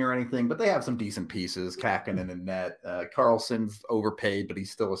amazing or anything, but they have some decent pieces. Kakkonen and net. Carlson's overpaid, but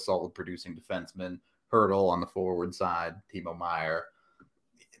he's still a solid producing defenseman. Hurdle on the forward side. Timo Meier.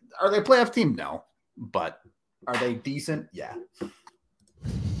 Are they a playoff team? No. But are they decent? Yeah.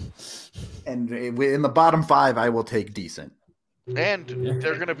 And in the bottom 5, I will take decent. And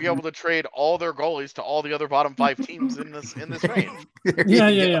they're going to be able to trade all their goalies to all the other bottom 5 teams in this range.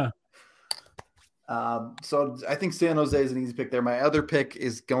 Yeah. So I think San Jose is an easy pick there. My other pick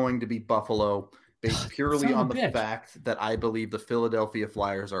is going to be Buffalo, based purely on the fact that I believe the Philadelphia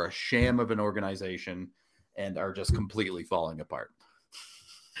Flyers are a sham of an organization and are just completely falling apart.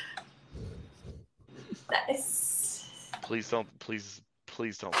 Nice. Please don't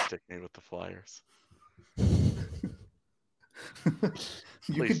stick me with the Flyers.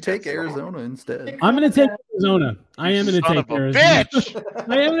 You could take Arizona instead. I'm going to take Arizona. I am going to take Arizona.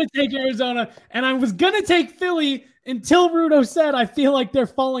 I am going to take Arizona. And I was going to take Philly until Rudo said, I feel like they're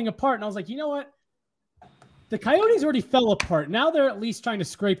falling apart. And I was like, you know what? The Coyotes already fell apart. Now they're at least trying to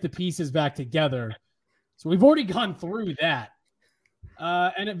scrape the pieces back together. So we've already gone through that.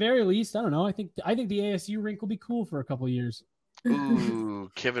 And at very least, I don't know. I think the ASU rink will be cool for a couple of years. Ooh,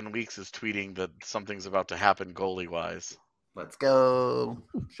 Kevin Weeks is tweeting that something's about to happen goalie-wise. Let's go.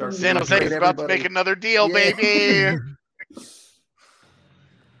 San Jose is about to make another deal, baby. Just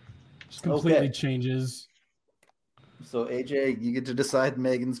completely changes. So, AJ, you get to decide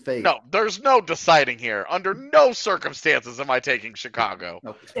Megan's fate. No, there's no deciding here. Under no circumstances am I taking Chicago.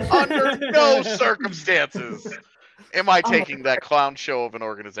 Nope. Under no circumstances am I taking that clown show of an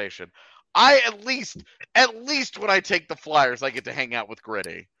organization. At least when I take the Flyers, I get to hang out with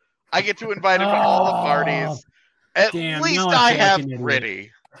Gritty. I get to invite him to all the parties. At least I have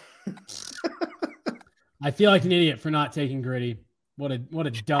Gritty. I feel like an idiot for not taking Gritty. What a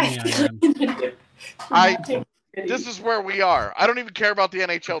dummy I am. This is where we are. I don't even care about the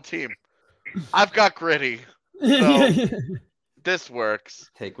NHL team. I've got Gritty. So this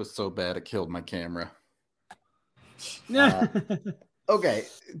works. Take was so bad it killed my camera. Yeah. Okay,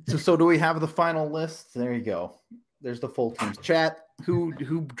 so do we have the final list? There you go. There's the full teams. Chat, who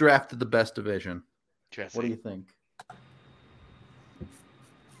drafted the best division? Jesse. What do you think?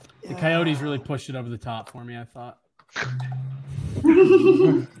 The Coyotes really pushed it over the top for me, I thought.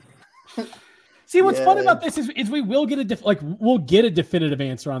 See, what's fun about this is we will get we'll get a definitive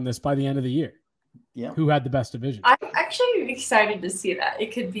answer on this by the end of the year. Yeah. Who had the best division? I'm actually excited to see that.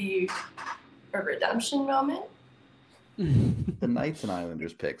 It could be a redemption moment. The Knights and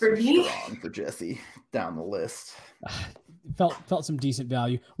Islanders picks are strong for Jesse down the list. Felt some decent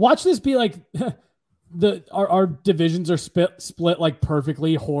value. Watch this be like our divisions are split like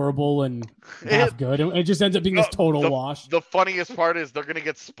perfectly horrible and half good. And it just ends up being this total wash. The funniest part is they're gonna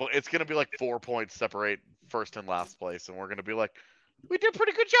get split. It's gonna be like 4 points separate first and last place, and we're gonna be like, we did a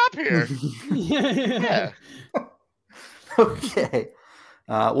pretty good job here. Yeah. Okay.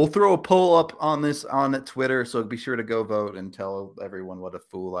 We'll throw a poll up on this on Twitter, so be sure to go vote and tell everyone what a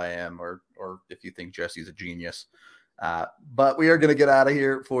fool I am, or if you think Jesse's a genius. But we are going to get out of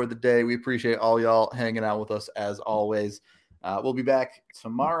here for the day. We appreciate all y'all hanging out with us as always. We'll be back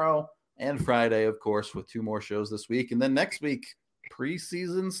tomorrow and Friday, of course, with 2 more shows this week. And then next week,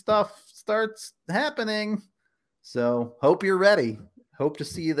 preseason stuff starts happening. So hope you're ready. Hope to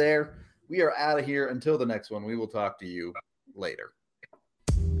see you there. We are out of here until the next one. We will talk to you later.